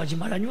 right? 약속하지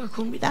말라는 이유가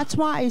그겁니다. That's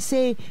why I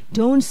say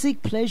don't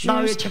seek pleasures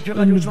나의 in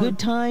잡혀가지고 good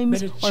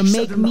times 매일 or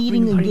make 식사들 맡고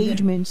meeting 있는 판인데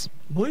engagements.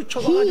 뭘 He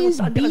초과가지고 is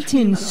딴 데가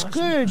beaten, 죽이나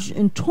scourged,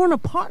 and torn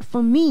apart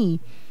for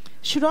me.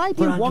 Should I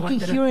be 고난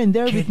walking 주간 here and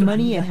there 때는 with 계획도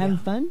money and 아니야. having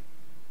fun?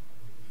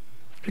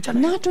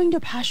 그렇잖아요. Not during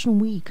the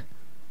Passion Week.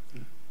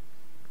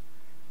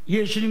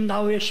 예수님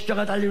나후에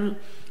십자가 달리는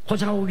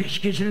고생하고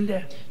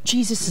계시는데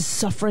Jesus is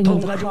suffering on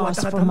돈 the 가지고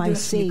cross 왔다 갔다 for my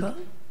하면 sake.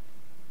 되겠습니까?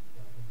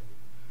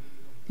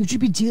 Would you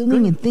be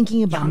dealing and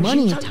thinking about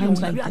money at 양심상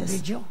times like 용납이 안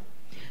this? 되죠.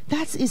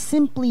 That is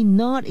simply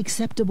not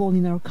acceptable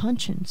in our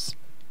conscience.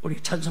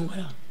 우리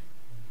찬송가야.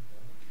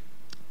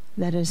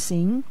 Let us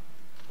sing.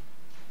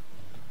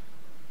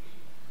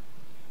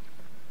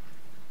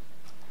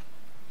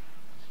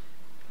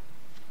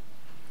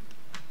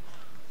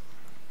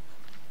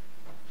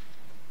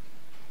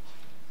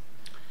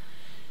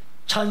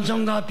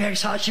 찬송가 Hymn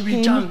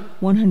 141장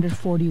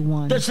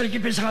 141. 뜻을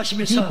깊이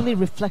생각하시면서 Deeply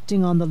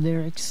reflecting on the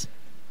lyrics.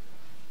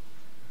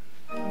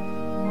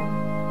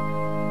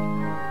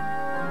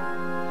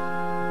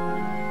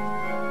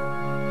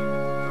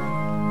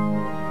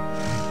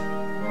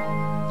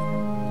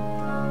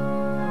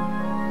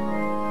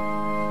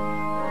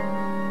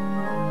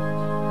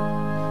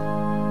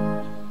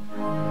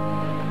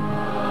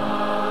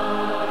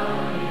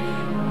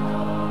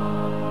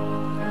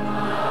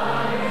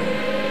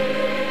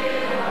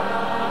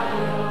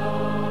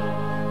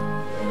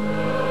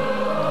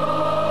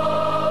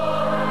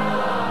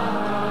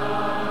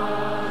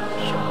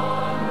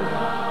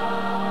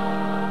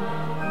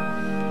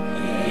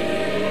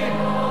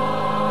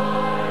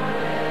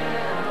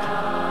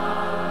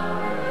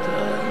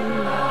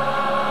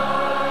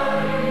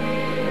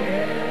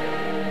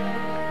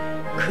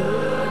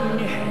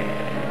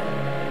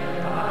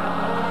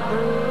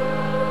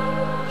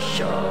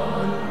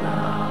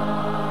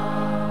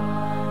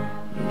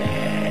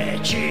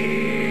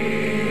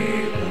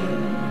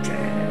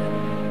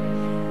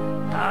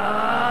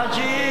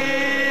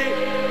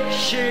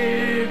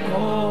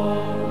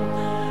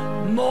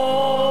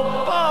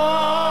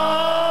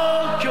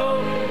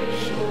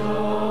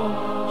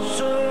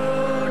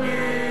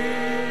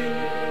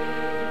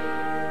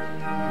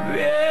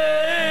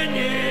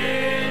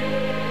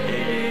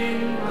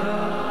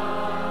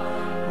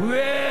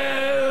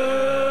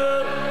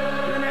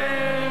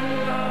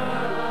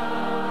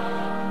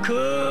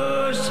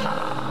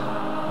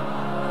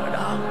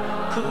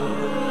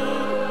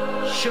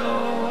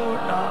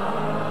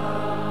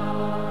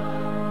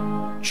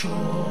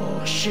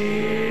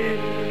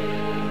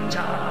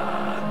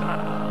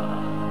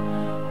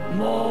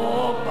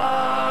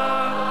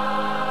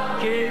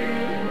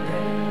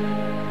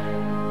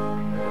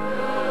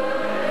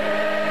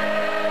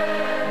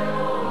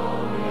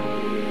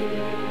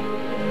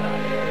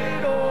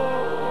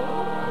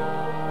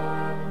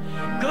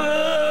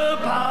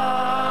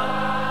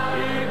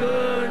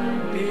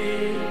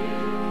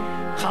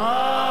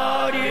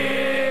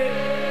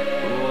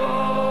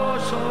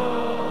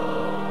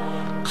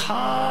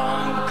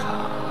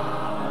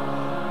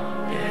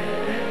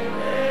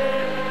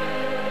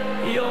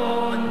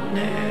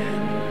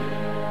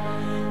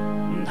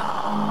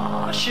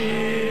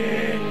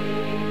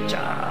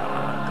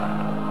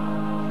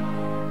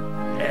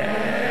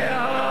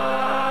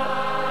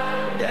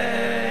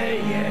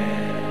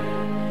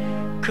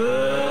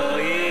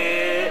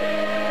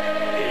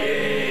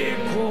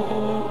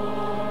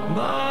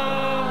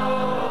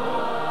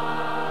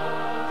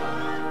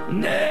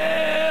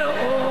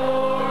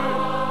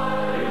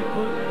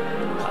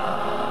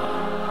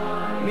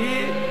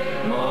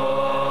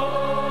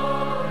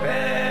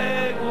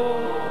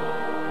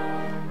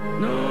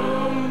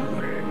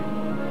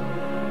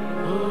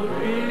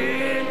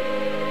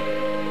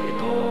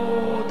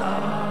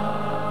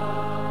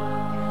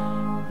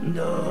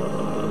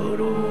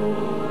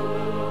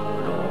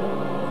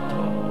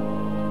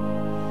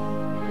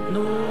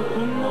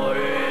 눈물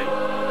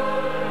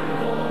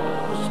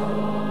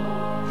흘려서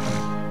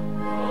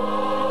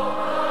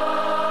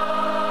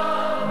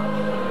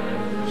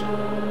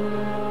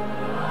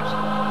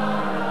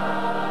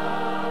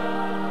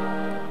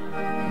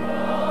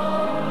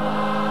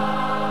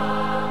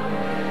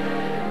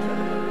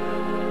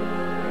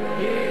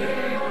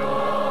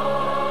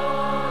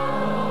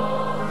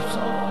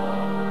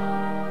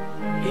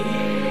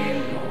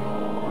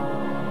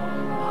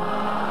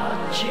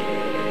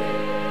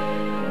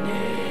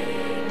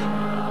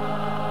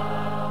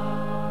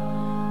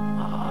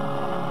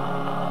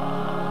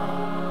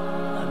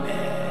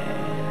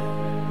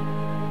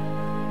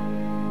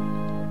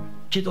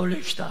기도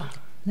올립시다.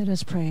 Let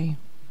us pray.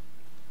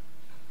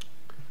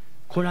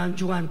 고난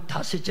주간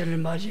닷새째를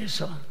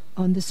맞이해서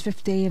On this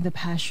fifth day of the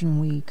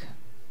Passion Week,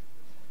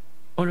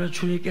 오늘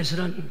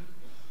주님께서는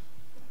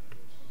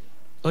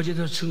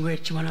어제도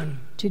증거했지만은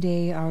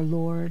today our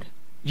Lord,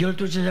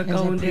 12제자 as I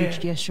가운데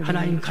preached yesterday,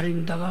 하나님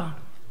가린다가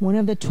one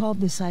of the 12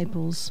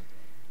 disciples,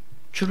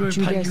 주를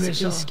팔기 Judas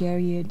위해서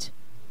Iscariot,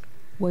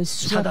 was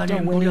swept 사단의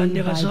away 무리한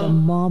데 by 가서 the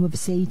mob of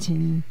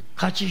Satan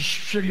같이 in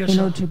휩쓸려서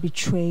order to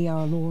betray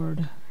our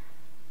Lord.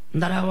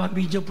 나라와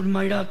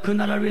민족뿐만 아니라 그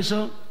나라를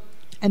위해서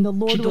And the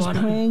Lord was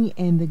기도하는 praying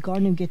in the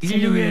Garden of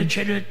인류의 Gethsemane,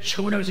 죄를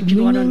처분하면서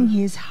wringing 기도하는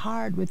his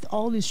heart with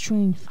all his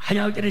strength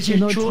한약들의 in 죄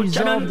order to resolve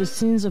주었자는 the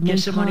sins of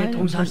겟세마네 mankind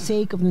for 동산 the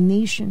sake of the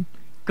nation.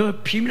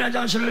 그 비밀한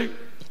장소를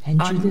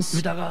And 안 Judas,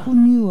 유다가 who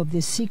knew of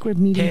this secret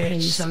meeting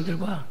place,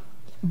 대지상들과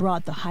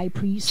brought the high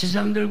priests,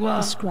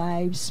 지상들과 the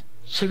scribes,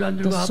 the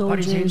서간들과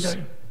soldiers,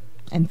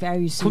 바리새인들 and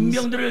Pharisees,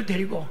 군병들을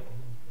데리고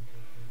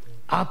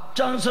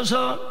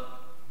앞장서서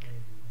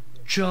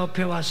주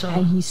앞에 와서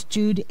and he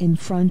stood in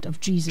front of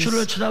Jesus.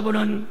 주를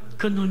쳐다보는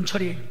그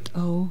눈초리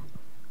Oh,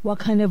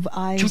 what kind of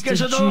eyes did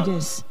주께서도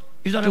Judas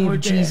유다를 give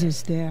볼 때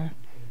Jesus there?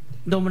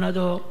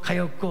 너무나도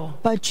가엾고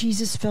But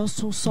Jesus felt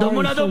so sorry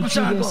너무나도 for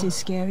불쌍하고 Judas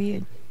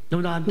Iscariot.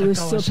 너무나 He was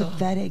so 안타까워서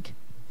pathetic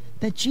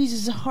that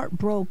Jesus' heart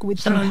broke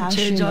with 사랑하는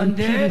compassion and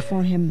pity 제자인데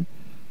for him,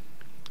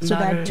 so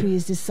that to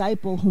his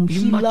disciple whom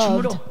he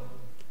입맞춤으로 loved,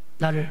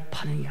 나를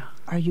파느냐.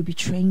 are you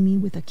betraying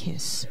me with a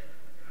kiss?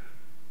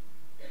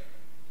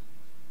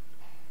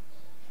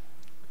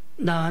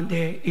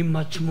 나한테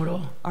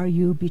입맞춤으로 Are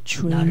you 나를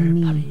betraying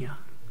me 파느냐.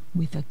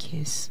 with a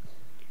kiss?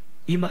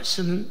 이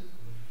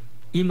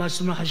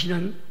말씀을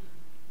하시는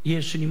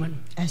예수님은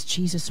As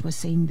Jesus was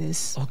saying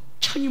this,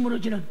 천이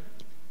무너지는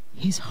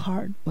his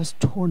heart was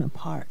torn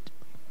apart.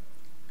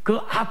 그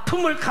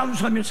아픔을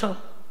감수하면서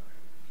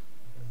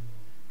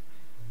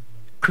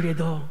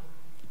그래도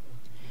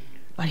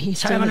But he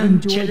still 사랑하는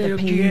endured the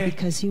pain 제자였기에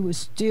because he was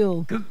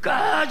still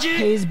끝까지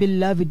his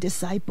beloved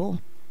disciple.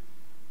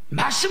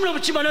 말씀을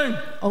없지만은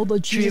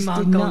Although 주의 Jesus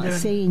마음 did not 가운데는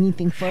say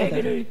anything further,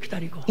 회개를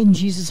기다리고 in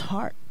Jesus'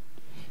 heart,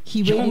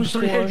 he waited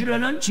용서를 for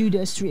해주려는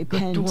Judas to 그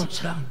repent 뜨거운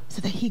사랑, so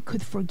that he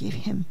could forgive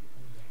him.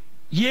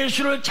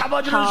 예수를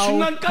잡아주는 How his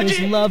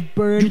순간까지 love burned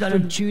for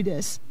유다는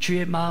Judas.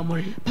 주의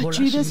마음을 But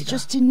Judas 몰랐습니다.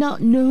 just did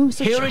not know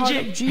such heart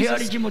of Jesus,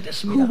 헤아리지 who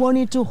못했습니다.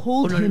 wanted to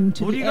hold 오늘 him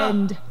to the 우리가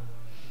end.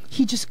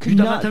 He just could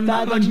유다 not 같은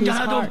마음과 fathom his 진짜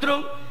하나도 heart.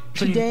 없도록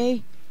주님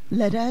Today,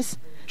 let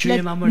주의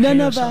마음을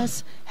none of 헤아려서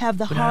us have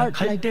the 그러나 heart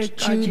갈 like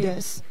때까지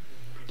Judas.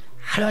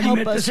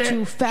 하나님의 Help us 뜻에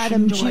to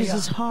fathom 순종하여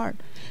Jesus' heart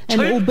and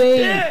절대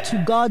obey to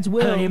God's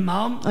will 하나님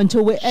마음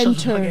until we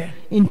enter 서슴하게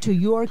into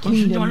your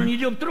불순종하는 kingdom.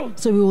 일이 없도록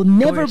So we will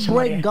never 교회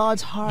break 생활에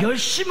God's heart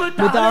열심을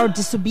with our 다하는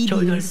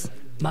disobedience.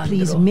 저희들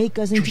Please 만들어 make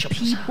us into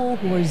주시옵소서. people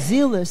who are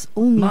zealous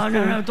only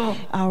만일 for 하나도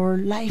our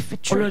life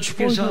at 오늘 church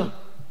for you. 주께서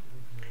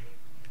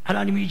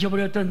하나님이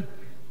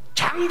잊어버렸던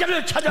장자를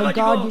Oh God, you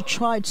찾아가지고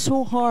tried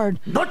so hard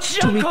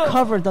놓치지 to 않고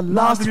recover the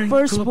lost 마귀는 그거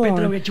firstborn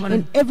뺏으려고 in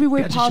했지만 every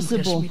way 빼앗으지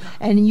possible,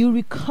 못했습니다. and you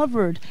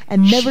recovered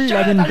and never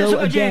let him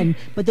go again.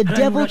 But the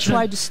devil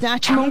tried to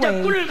snatch him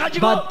away,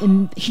 but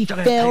he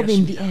failed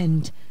in the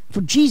end.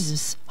 For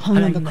Jesus hung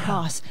on the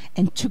cross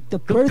and took the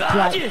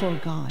birthright for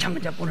God.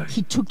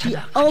 He took the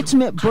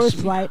ultimate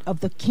birthright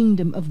of the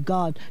kingdom of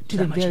God to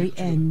the very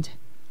end.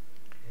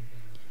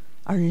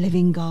 Our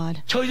living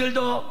God,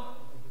 저희들도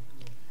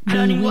may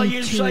하나님과 we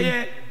예수 too,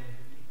 사이에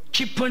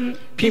깊은 this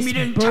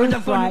비밀인 장자권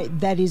birthright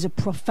that is a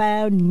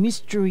profound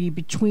mystery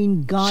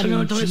between God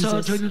성경을 and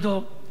통해서 Jesus,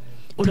 저희들도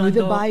through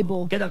the 오늘도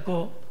Bible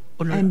깨닫고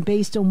오늘 and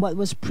based on what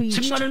was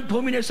preached, 승만은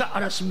도민에서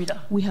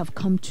알았습니다. we have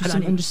come to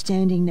some 하나님,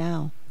 understanding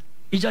now.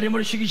 이 자리에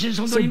모이신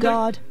So 성도님들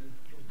God,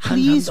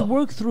 please 한 사람도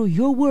work through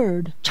your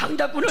word to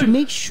장자권을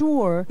make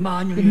sure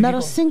that not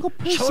a single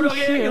person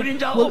here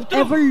will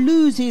ever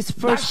lose his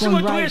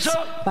firstborn rights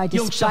by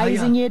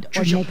despising it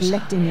or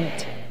neglecting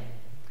it.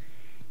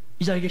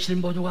 이 자리에 계시는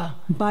모두가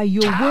By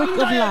your work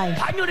of 장자의 life,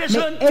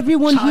 반열에선 may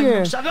everyone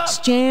here 사역사가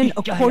stand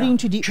있게 according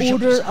하여 to the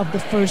order 주시옵소서. of the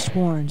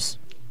firstborns.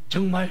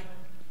 정말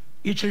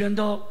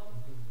 2000년도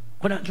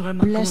고난 중할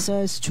Bless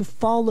만큼 us to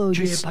follow the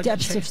주의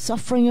steps 발자취, of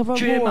suffering of our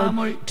주의 Lord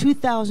마음을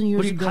 2,000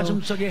 years 우리 ago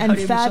가슴속에 and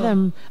헤아리면서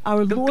fathom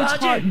our Lord's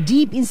끝까지 heart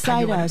deep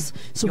inside 달려가는 us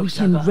so we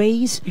can 역사가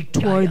raise 있게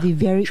toward 하여 the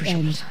very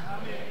end. 주시옵소서.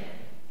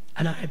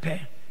 하나님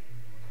앞에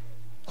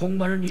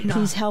공부하는 일이나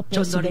Please help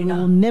us so that we 전도일이나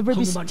will never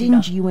be 공부하는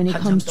stingy 일이나 when it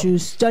comes 한상도 to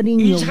studying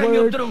이 your 시간이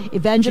word, 없도록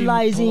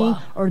evangelizing,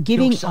 주님 or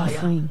giving 역사하여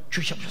offering.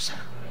 주시옵소서.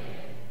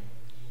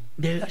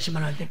 내일 다시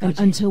만날 And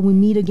때까지 until we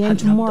meet again 한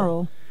사람도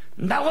tomorrow,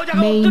 나고자가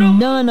may 없도록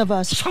none of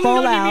us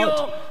fall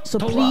out. So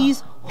도와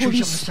please,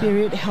 Holy 주시옵소서.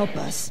 Spirit, help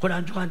us.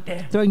 고난 주간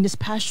때 During this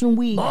Passion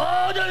Week,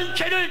 모든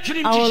죄를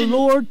주님 our 지신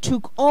Lord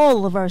took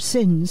all of our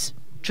sins.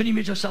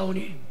 주님이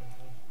졌사오니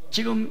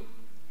지금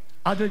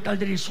아들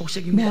딸들이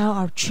속색입니다. Now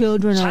our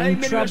children are in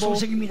삶의 trouble.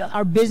 속색입니다.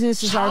 Our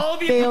businesses are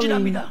사업이 failing.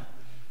 부진합니다.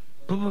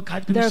 부부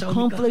갈등이 There are 싸우니까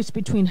conflicts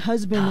between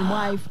husband and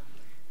wife.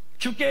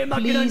 주께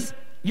맡기는 Please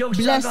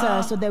bless 역사가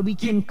us so that we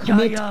can 있게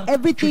commit 하여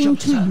everything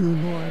to 주시옵소서. you,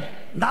 Lord.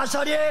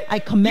 I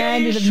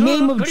command in the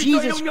name of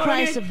Jesus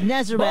Christ of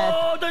Nazareth,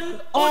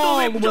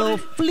 all will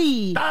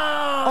flee.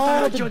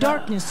 All the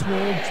darkness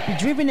will be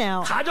driven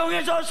out.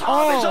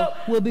 All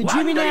will be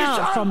driven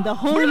out from the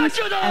homes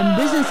and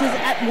businesses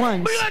at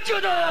once.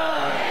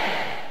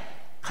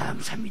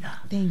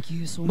 감사합니다. Thank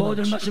you so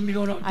모든 much. 말씀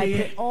읽어놓을 I 때에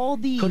pray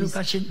all these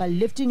거룩하신 by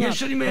lifting up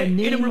the 예수님의 name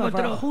이름을 of our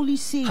받들어 Holy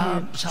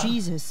Savior, 감사,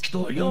 Jesus,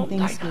 기도 in 올려옵나이다.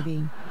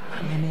 thanksgiving.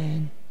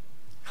 Amen.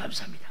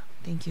 감사합니다.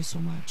 Thank you so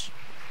much.